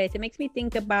 Yes, it makes me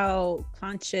think about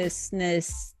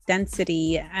consciousness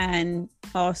density and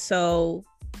also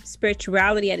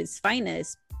spirituality at its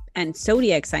finest and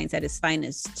zodiac signs at its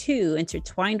finest too,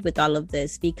 intertwined with all of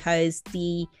this, because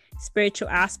the spiritual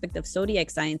aspect of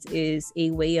zodiac signs is a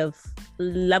way of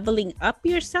leveling up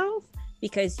yourself,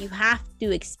 because you have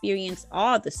to experience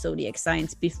all the zodiac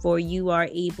signs before you are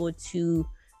able to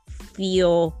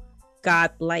feel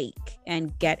godlike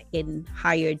and get in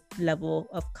higher level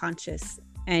of conscious,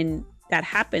 and that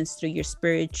happens through your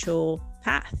spiritual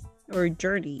path or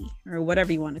journey or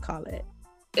whatever you want to call it.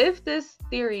 If this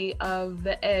theory of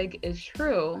the egg is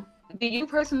true, do you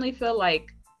personally feel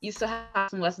like you still have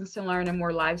some lessons to learn and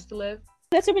more lives to live?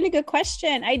 That's a really good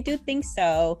question. I do think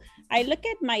so. I look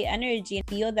at my energy and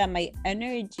feel that my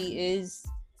energy is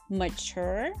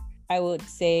mature. I would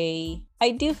say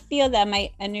I do feel that my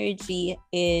energy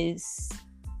is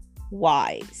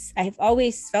wise. I've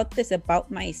always felt this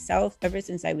about myself ever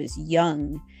since I was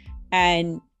young.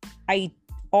 And I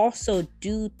also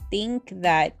do think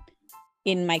that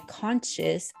in my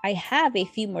conscious, I have a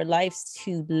few more lives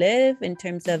to live in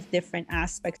terms of different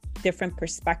aspects, different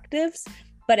perspectives.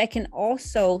 But I can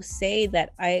also say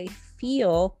that I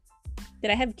feel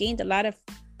that I have gained a lot of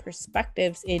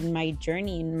perspectives in my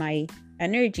journey, in my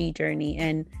energy journey,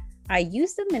 and I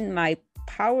use them in my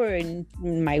power in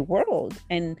my world.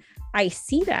 And I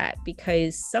see that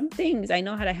because some things I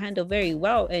know how to handle very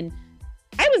well, and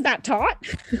I was not taught.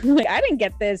 Like, I didn't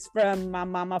get this from my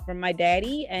mama, from my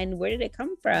daddy. And where did it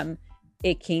come from?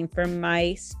 It came from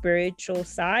my spiritual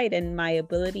side and my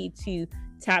ability to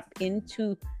tap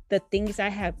into the things I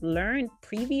have learned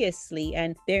previously,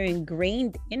 and they're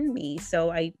ingrained in me.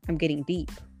 So I'm getting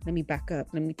deep. Let me back up.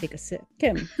 Let me take a sip.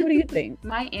 Kim, what do you think?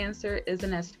 My answer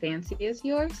isn't as fancy as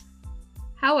yours.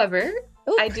 However,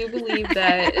 Oop. I do believe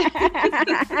that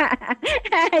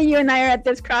you and I are at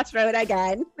this crossroad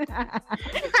again.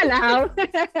 Hello.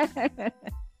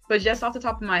 But just off the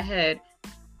top of my head,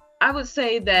 I would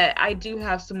say that I do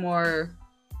have some more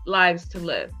lives to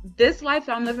live. This life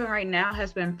I'm living right now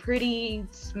has been pretty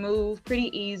smooth,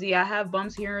 pretty easy. I have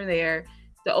bumps here and there.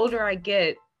 The older I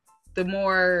get, the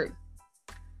more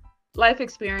life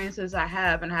experiences I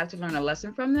have, and I have to learn a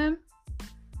lesson from them.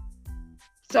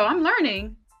 So I'm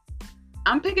learning.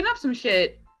 I'm picking up some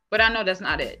shit, but I know that's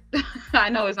not it. I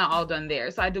know it's not all done there.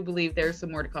 So I do believe there's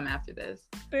some more to come after this.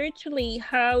 Spiritually,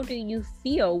 how do you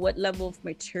feel? What level of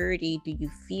maturity do you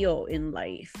feel in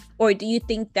life? Or do you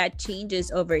think that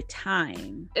changes over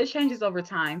time? It changes over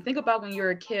time. Think about when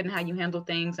you're a kid and how you handle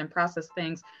things and process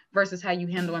things versus how you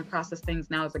handle and process things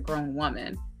now as a grown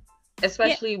woman.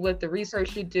 Especially with the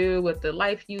research you do, with the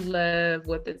life you live,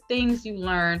 with the things you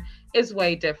learn, is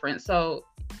way different. So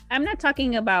I'm not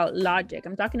talking about logic.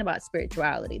 I'm talking about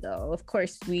spirituality, though. Of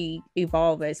course, we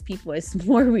evolve as people, as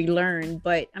more we learn,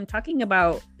 but I'm talking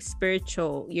about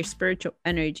your spiritual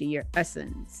energy, your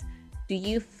essence. Do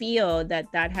you feel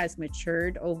that that has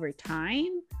matured over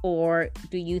time? Or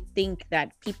do you think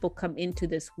that people come into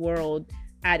this world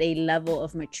at a level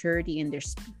of maturity in their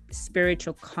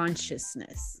spiritual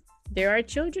consciousness? There are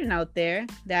children out there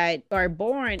that are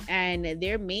born and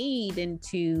they're made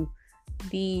into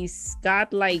these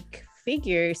godlike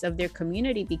figures of their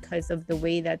community because of the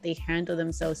way that they handle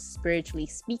themselves spiritually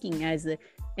speaking,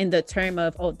 in the term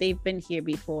of, oh, they've been here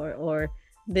before, or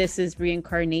this is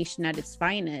reincarnation at its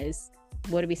finest.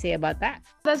 What do we say about that?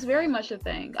 That's very much a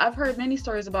thing. I've heard many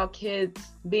stories about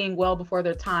kids being well before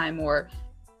their time, or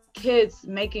kids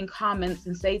making comments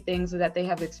and say things that they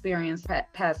have experienced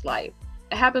past life.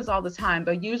 It happens all the time,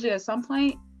 but usually at some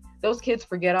point, those kids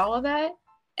forget all of that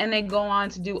and they go on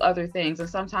to do other things. And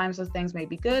sometimes those things may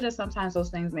be good and sometimes those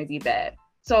things may be bad.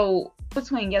 So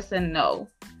between yes and no,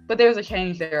 but there's a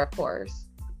change there, of course.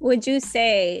 Would you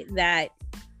say that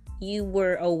you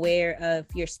were aware of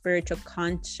your spiritual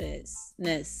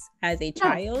consciousness as a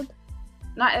child?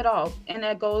 Not at all. And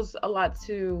that goes a lot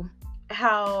to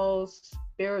how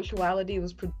spirituality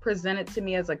was presented to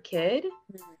me as a kid.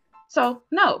 So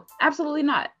no, absolutely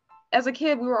not. As a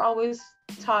kid, we were always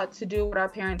taught to do what our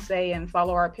parents say and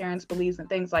follow our parents' beliefs and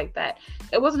things like that.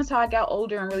 It wasn't until I got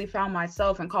older and really found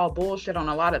myself and called bullshit on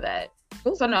a lot of that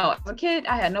So no, as a kid,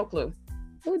 I had no clue.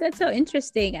 Oh, that's so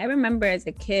interesting. I remember as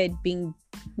a kid being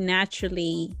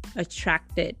naturally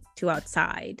attracted to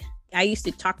outside. I used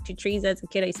to talk to trees as a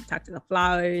kid. I used to talk to the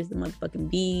flowers, the motherfucking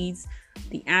bees,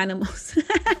 the animals.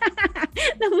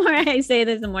 The more I say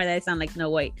this, the more that I sound like Snow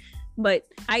White. But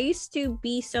I used to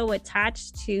be so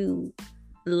attached to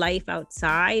life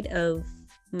outside of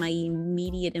my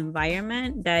immediate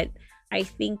environment that I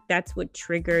think that's what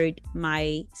triggered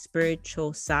my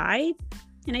spiritual side.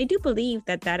 And I do believe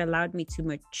that that allowed me to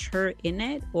mature in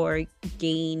it or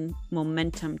gain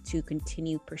momentum to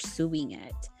continue pursuing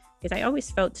it. Because I always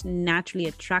felt naturally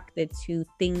attracted to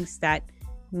things that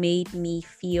made me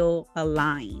feel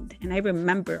aligned. And I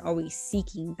remember always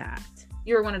seeking that.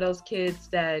 You were one of those kids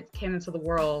that came into the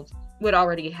world with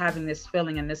already having this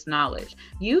feeling and this knowledge.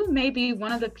 You may be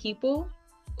one of the people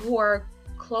who are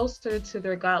closer to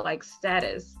their godlike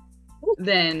status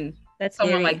than That's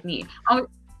someone scary. like me. Oh,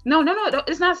 no,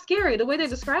 it's not scary. The way they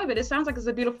describe it, it sounds like it's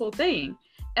a beautiful thing.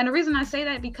 And the reason I say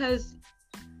that, because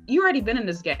you already been in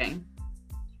this game.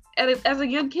 As a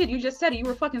young kid, you just said it, you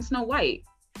were fucking Snow White.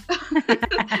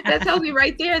 That tells me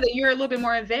right there that you're a little bit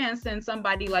more advanced than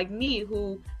somebody like me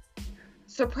who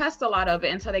suppressed a lot of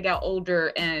it until they got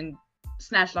older and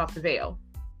snatched off the veil.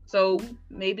 So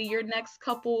maybe your next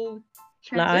couple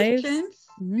transitions,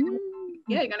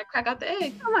 yeah, you're gonna crack out the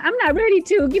egg. I'm not ready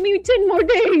to. Give me 10 more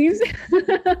days.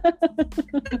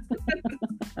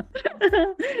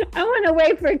 I want to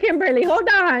wait for Kimberly. Hold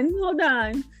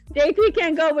on. JP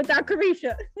can't go without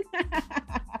Carisha.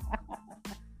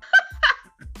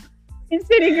 And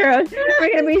city girls.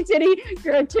 We're gonna be city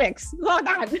girl chicks. Hold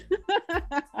on.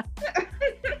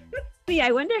 Yeah,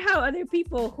 I wonder how other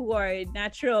people who are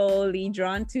naturally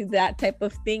drawn to that type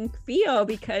of thing feel,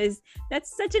 because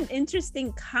that's such an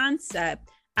interesting concept.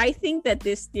 I think that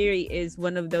this theory is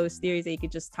one of those theories that you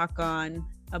could just talk on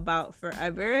about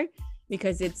forever,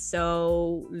 because it's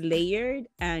so layered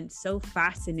and so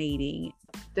fascinating.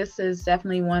 This is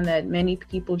definitely one that many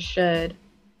people should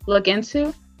look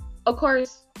into. Of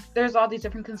course, there's all these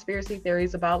different conspiracy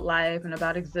theories about life and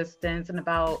about existence and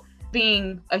about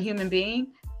being a human being.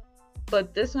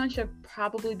 But this one should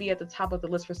probably be at the top of the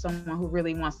list for someone who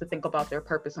really wants to think about their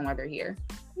purpose and why they're here.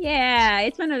 Yeah,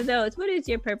 it's one of those. What is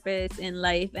your purpose in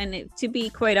life? And to be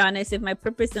quite honest, if my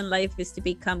purpose in life is to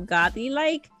become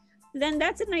godly-like, then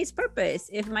that's a nice purpose.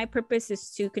 If my purpose is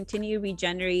to continue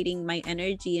regenerating my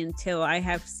energy until I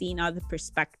have seen all the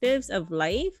perspectives of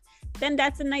life, then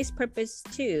that's a nice purpose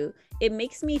too. It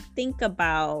makes me think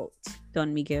about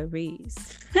Don Miguel Ruiz.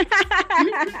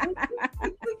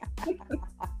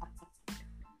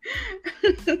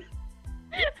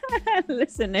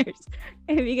 Listeners,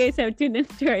 if you guys have tuned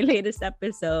into our latest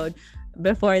episode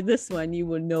before this one, you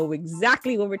will know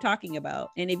exactly what we're talking about.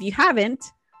 And if you haven't,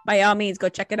 by all means, go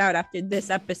check it out after this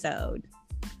episode.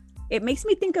 It makes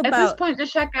me think about... At this point,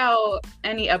 just check out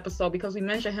any episode because we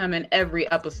mention him in every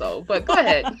episode. But go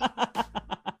ahead.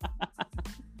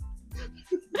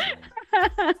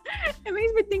 It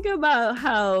makes me think about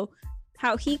how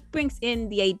he brings in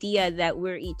the idea that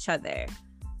we're each other,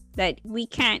 that we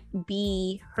can't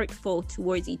be hurtful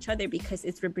towards each other because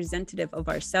it's representative of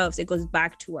ourselves. It goes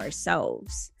back to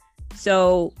ourselves.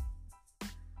 So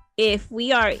if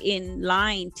we are in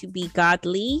line to be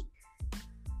godly,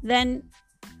 then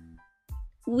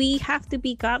we have to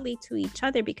be godly to each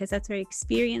other because that's our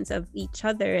experience of each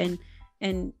other.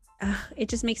 And it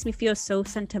just makes me feel so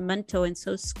sentimental and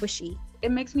so squishy.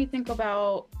 It makes me think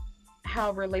about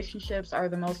how relationships are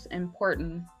the most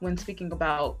important when speaking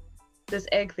about this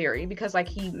egg theory, because like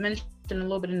he mentioned a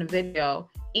little bit in the video,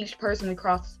 each person we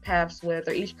cross paths with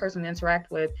or each person we interact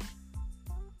with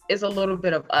is a little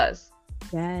bit of us.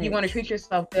 Yes. You want to treat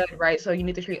yourself good, right? So you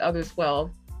need to treat others well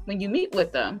when you meet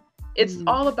with them. It's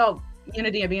all about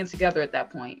unity and being together at that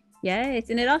point. Yes,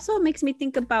 and it also makes me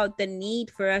think about the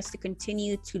need for us to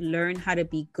continue to learn how to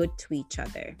be good to each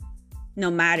other, no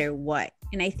matter what.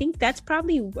 And I think that's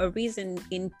probably a reason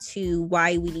into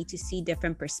why we need to see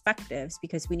different perspectives,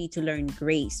 because we need to learn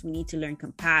grace, we need to learn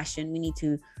compassion, we need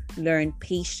to learn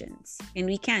patience. And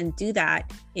we can't do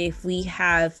that if we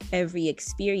have every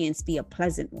experience be a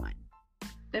pleasant one.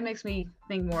 It makes me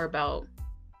think more about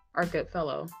our good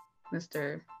fellow,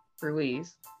 Mr.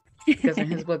 Ruiz, because in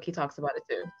his book he talks about it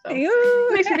too. So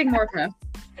it makes me think more of him.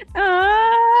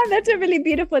 Ah, that's a really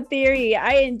beautiful theory.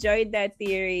 I enjoyed that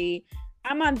theory.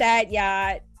 I'm on that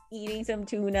yacht eating some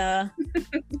tuna.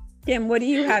 Kim, what are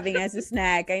you having as a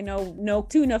snack? I know no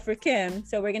tuna for Kim,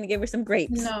 so we're gonna give her some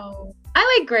grapes. No,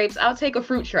 I like grapes. I'll take a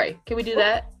fruit tray. Can we do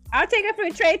that? I'll take a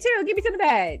fruit tray too. Give me some of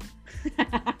that.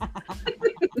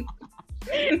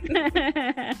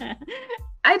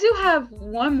 I do have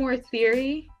one more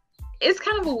theory. It's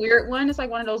kind of a weird one. It's like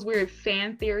one of those weird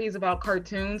fan theories about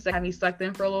cartoons that had me sucked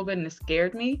in for a little bit and it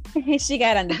scared me. She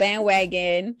got on the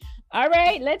bandwagon. All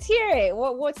right, let's hear it.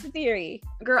 What's the theory?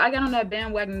 Girl, I got on that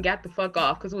bandwagon and got the fuck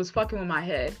off because it was fucking with my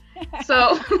head.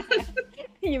 So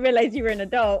you realized you were an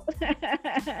adult.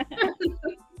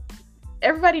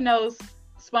 Everybody knows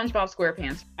SpongeBob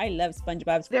SquarePants. I love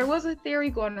SpongeBob. There was a theory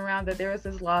going around that there was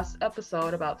this lost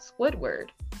episode about Squidward.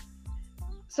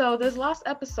 So this lost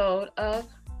episode of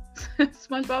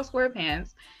SpongeBob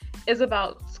SquarePants is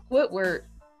about Squidward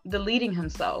deleting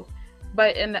himself.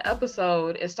 But in the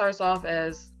episode, it starts off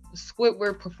as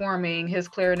Squidward performing his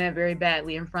clarinet very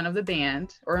badly in front of the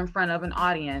band or in front of an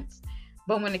audience.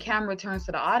 But when the camera turns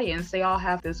to the audience, they all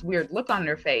have this weird look on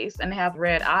their face and they have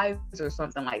red eyes or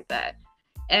something like that.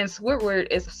 And Squidward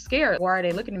is scared. Why are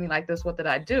they looking at me like this? What did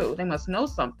I do? They must know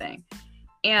something.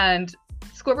 And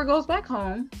Squidward goes back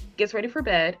home, gets ready for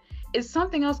bed. Is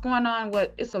something else going on?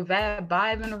 It's a bad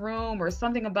vibe in the room or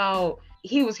something about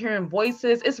he was hearing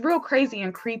voices. It's real crazy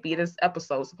and creepy, this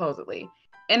episode, supposedly.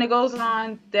 And it goes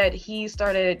on that he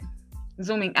started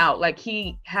zooming out. Like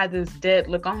he had this dead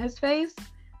look on his face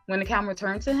when the camera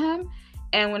turned to him.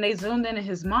 And when they zoomed in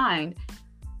his mind,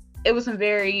 it was some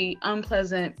very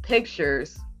unpleasant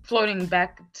pictures floating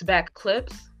back-to-back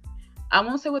clips. I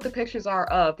won't say what the pictures are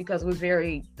of because it was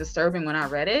very disturbing when I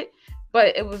read it,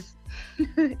 but it was,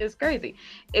 it's crazy.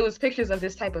 It was pictures of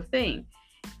this type of thing.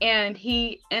 And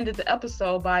he ended the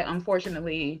episode by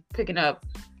unfortunately picking up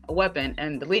a weapon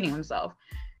and deleting himself.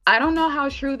 I don't know how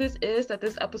true this is that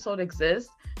this episode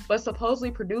exists, but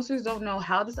supposedly producers don't know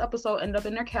how this episode ended up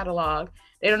in their catalog.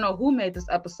 They don't know who made this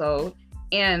episode,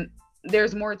 and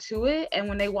there's more to it. And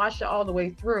when they watched it all the way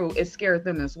through, it scared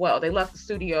them as well. They left the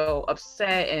studio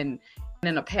upset and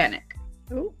in a panic.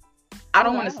 Ooh. I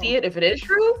don't want to see it if it is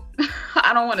true.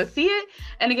 I don't want to see it.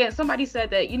 And again, somebody said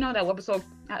that,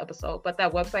 that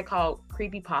that website called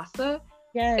Creepypasta.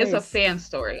 Yes. It's a fan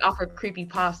story off of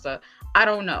Creepypasta. I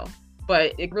don't know,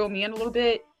 but it reeled me in a little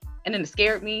bit. And then it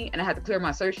scared me, and I had to clear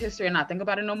my search history and not think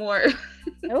about it no more.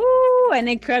 Oh, and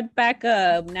it crept back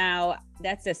up. Now,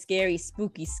 that's a scary,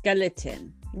 spooky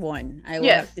skeleton one. I will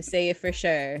have to say it for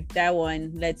sure. That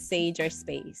one, let's sage our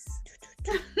space.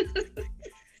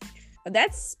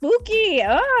 That's spooky.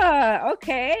 Oh,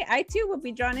 okay. I too would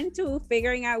be drawn into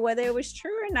figuring out whether it was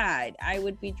true or not. I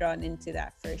would be drawn into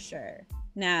that for sure.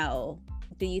 Now,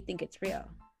 do you think it's real?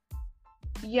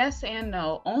 Yes and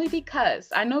no, only because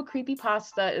I know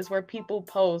Creepypasta is where people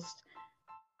post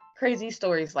crazy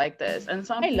stories like this, and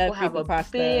some people have a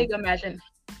big imagination.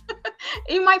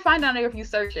 You might find out there if you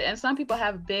search it, and some people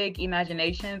have big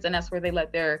imaginations, and that's where they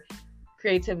let their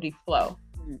creativity flow.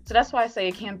 So that's why I say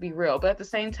it can't be real. But at the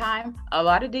same time, a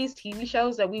lot of these TV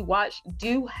shows that we watch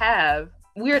do have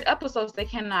weird episodes they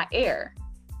cannot air.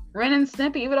 Ren and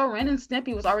Stimpy, even though Ren and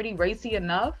Stimpy was already racy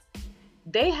enough,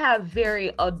 they have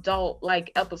very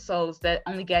adult-like episodes that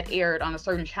only get aired on a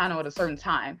certain channel at a certain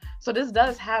time. So this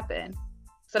does happen.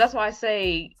 So that's why I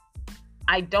say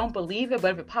I don't believe it,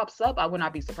 but if it pops up, I would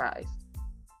not be surprised.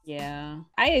 Yeah,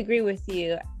 I agree with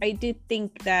you. I do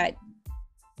think that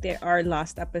there are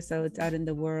lost episodes out in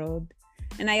the world.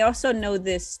 And I also know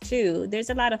this too.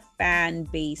 There's a lot of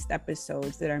fan-based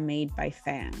episodes that are made by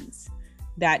fans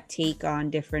that take on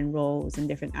different roles and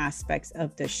different aspects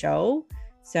of the show.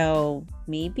 So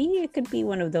maybe it could be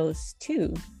one of those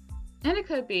too. And it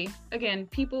could be. Again,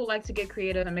 people like to get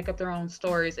creative and make up their own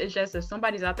stories. It's just if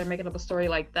somebody's out there making up a story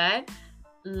like that,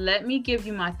 let me give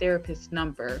you my therapist's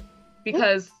number.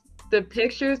 Because the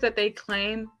pictures that they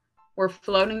claim were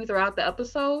floating throughout the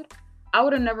episode, I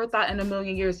would have never thought in a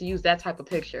million years to use that type of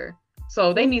picture.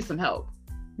 So they need some help.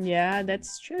 Yeah,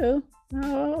 that's true.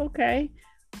 Oh, okay.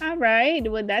 All right.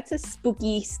 Well, that's a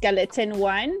spooky skeleton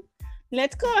one.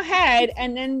 Let's go ahead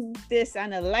and end this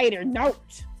on a lighter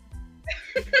note.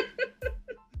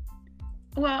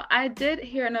 Well, I did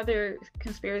hear another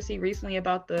conspiracy recently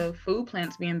about the food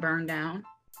plants being burned down.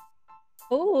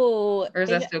 Oh. Or is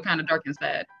that still kind of dark and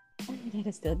sad? That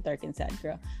is still dark and sad,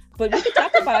 girl. But we could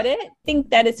talk about it. I think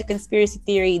that is a conspiracy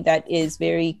theory that is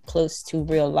very close to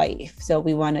real life. So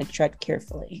we want to tread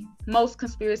carefully. Most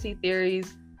conspiracy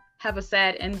theories have a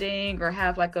sad ending or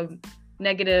have like a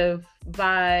negative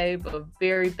vibe, a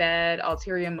very bad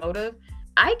ulterior motive.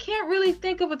 I can't really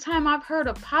think of a time I've heard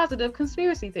a positive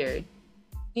conspiracy theory.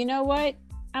 You know what?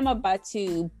 I'm about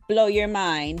to blow your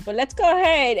mind, but let's go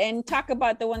ahead and talk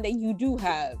about the one that you do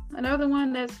have. Another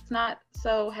one that's not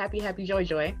so happy,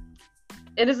 joy.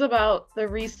 It is about the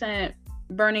recent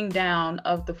burning down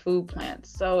of the food plants.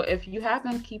 So if you have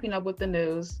been keeping up with the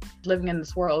news, living in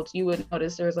this world, you would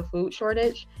notice there's a food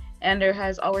shortage. And there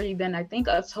has already been, I think,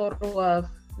 a total of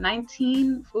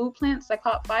 19 food plants that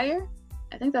caught fire.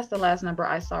 I think that's the last number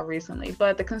I saw recently.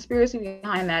 But the conspiracy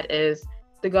behind that is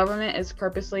the government is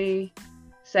purposely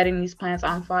setting these plants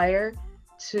on fire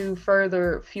to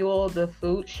further fuel the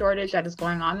food shortage that is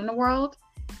going on in the world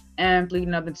and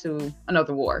bleeding up into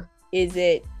another war. Is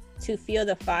it to fuel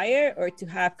the fire or to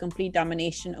have complete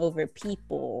domination over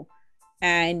people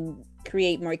and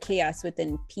create more chaos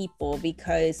within people?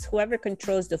 Because whoever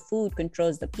controls the food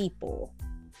controls the people.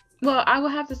 Well, I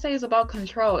would have to say it's about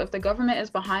control. If the government is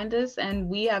behind this, and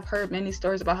we have heard many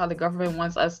stories about how the government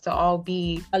wants us to all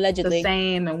be allegedly the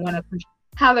same, and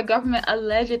how the government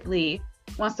allegedly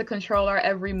wants to control our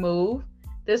every move,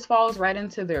 this falls right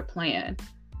into their plan.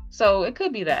 So it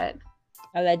could be that.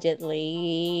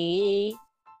 Allegedly.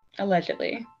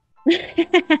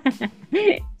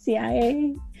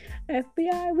 CIA,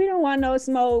 FBI, we don't want no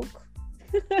smoke.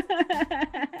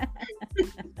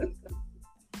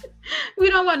 We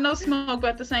don't want no smoke,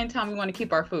 but at the same time, we want to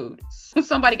keep our food. So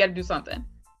somebody got to do something.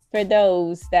 For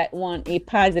those that want a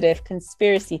positive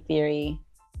conspiracy theory,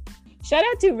 shout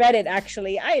out to Reddit,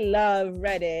 actually. I love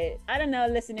Reddit. I don't know,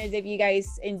 listeners, if you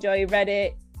guys enjoy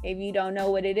Reddit. If you don't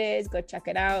know what it is, go check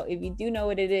it out. If you do know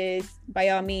what it is, by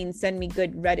all means, send me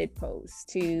good Reddit posts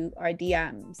to our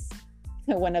DMs.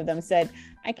 One of them said,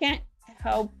 I can't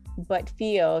help but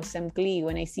feel some glee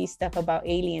when I see stuff about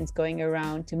aliens going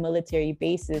around to military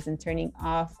bases and turning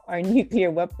off our nuclear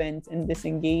weapons and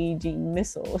disengaging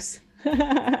missiles.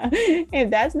 If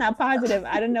that's not positive,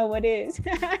 I don't know what is.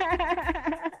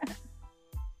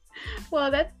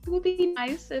 Well, that would be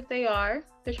nice if they are.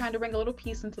 They're trying to bring a little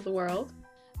peace into the world.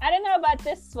 I don't know about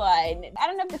this one. I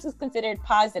don't know if this was considered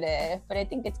positive, but I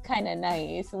think it's kind of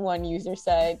nice. One user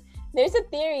said, there's a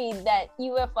theory that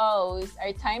UFOs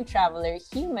are time traveler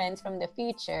humans from the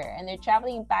future, and they're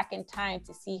traveling back in time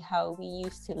to see how we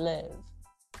used to live.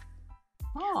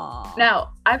 Aww.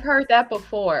 Now, I've heard that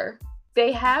before.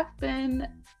 They have been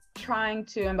trying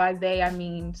to, and by they, I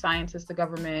mean scientists, the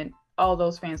government, all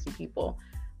those fancy people.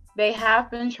 They have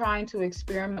been trying to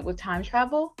experiment with time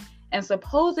travel, and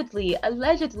supposedly,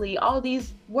 allegedly, all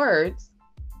these words,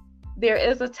 there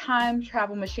is a time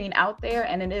travel machine out there,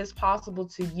 and it is possible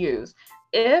to use.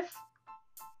 If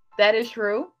that is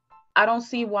true, I don't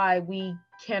see why we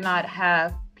cannot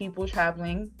have people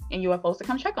traveling in UFOs to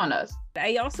come check on us.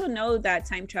 I also know that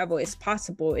time travel is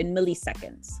possible in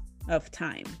milliseconds of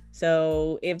time.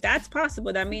 So if that's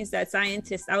possible, that means that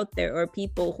scientists out there or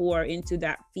people who are into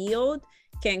that field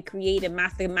can create a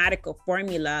mathematical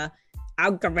formula,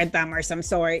 algorithm or some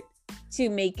sort, to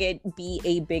make it be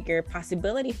a bigger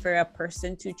possibility for a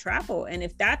person to travel. And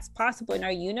if that's possible in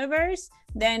our universe,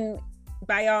 then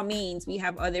by all means, we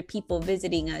have other people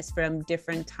visiting us from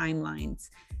different timelines.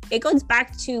 It goes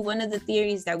back to one of the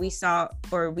theories that we saw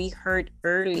or we heard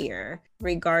earlier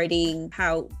regarding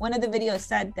how one of the videos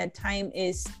said that time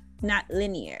is not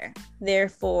linear.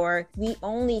 Therefore, we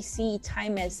only see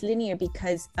time as linear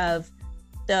because of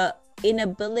the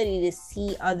inability to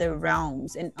see other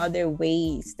realms and other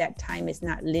ways that time is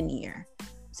not linear.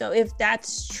 So if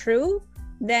that's true,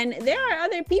 then there are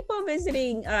other people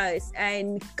visiting us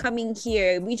and coming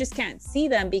here. We just can't see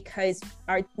them because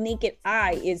our naked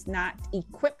eye is not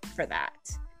equipped for that.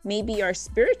 Maybe our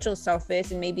spiritual self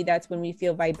is, and maybe that's when we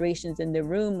feel vibrations in the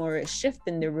room or a shift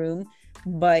in the room.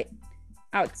 But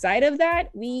outside of that,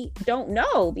 we don't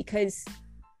know because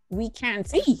we can't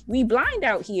see. We blind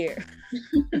out here.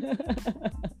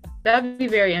 That'd be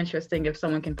very interesting if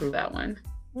someone can prove that one.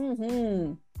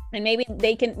 Mm-hmm. And maybe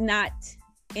they can not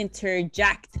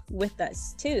interject with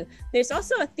us too. There's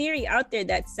also a theory out there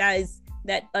that says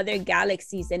that other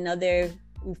galaxies and other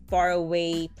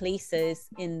faraway places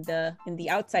in the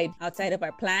outside of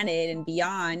our planet and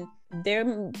beyond,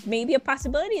 there may be a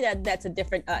possibility that that's a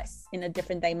different us in a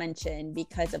different dimension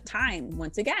because of time.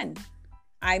 Once again,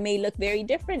 I may look very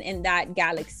different in that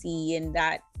galaxy, in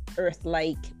that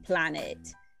Earth-like planet.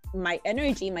 My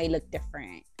energy might look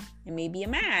different. It may be a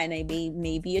man, it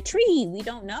may be a tree, we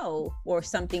don't know, or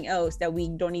something else that we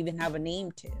don't even have a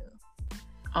name to.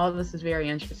 All of this is very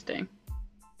interesting.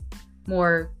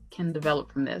 More can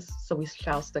develop from this, so we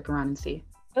shall stick around and see.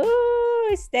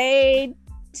 Oh, stay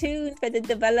tuned for the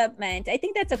development. I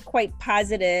think that's a quite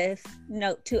positive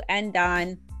note to end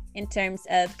on in terms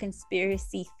of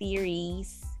conspiracy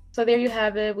theories. So there you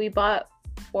have it. We brought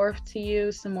forth to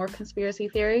you some more conspiracy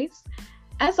theories.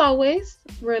 As always,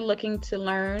 we're looking to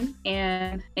learn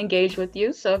and engage with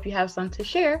you. So if you have some to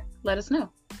share, let us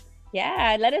know.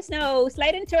 Yeah, let us know.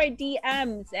 Slide into our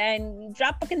DMs and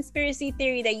drop a conspiracy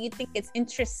theory that you think is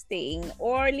interesting,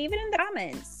 or leave it in the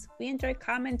comments. We enjoy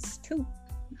comments too.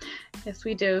 Yes,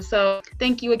 we do. So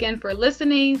thank you again for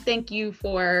listening. Thank you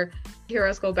for hearing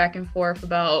us go back and forth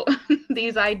about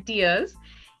these ideas.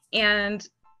 And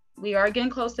we are getting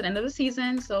close to the end of the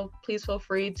season, so please feel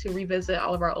free to revisit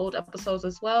all of our old episodes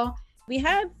as well. We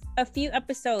have a few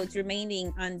episodes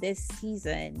remaining on this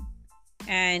season,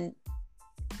 and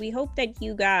we hope that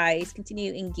you guys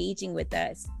continue engaging with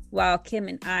us while Kim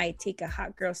and I take a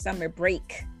hot girl summer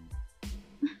break.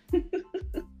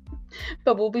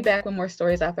 But we'll be back with more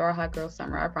stories after our hot girl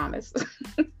summer, I promise.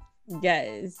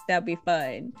 Yes, that'll be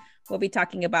fun. We'll be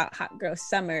talking about hot girl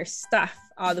summer stuff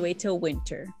all the way till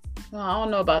winter. Well, I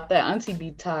don't know about that. Auntie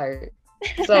be tired.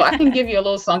 So I can give you a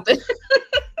little something.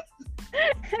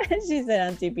 She said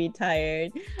Auntie be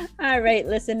tired. All right,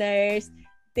 listeners.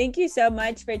 Thank you so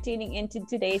much for tuning into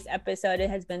today's episode. It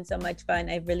has been so much fun.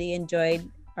 I've really enjoyed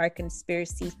our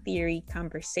conspiracy theory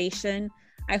conversation.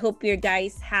 I hope your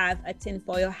guys have a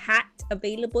tinfoil hat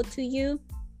available to you.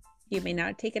 You may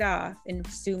not take it off and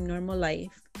resume normal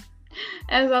life.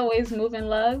 As always, move in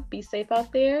love, be safe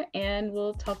out there, and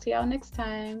we'll talk to y'all next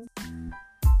time.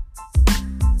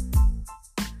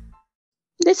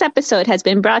 This episode has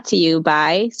been brought to you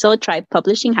by Soul Tribe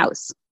Publishing House.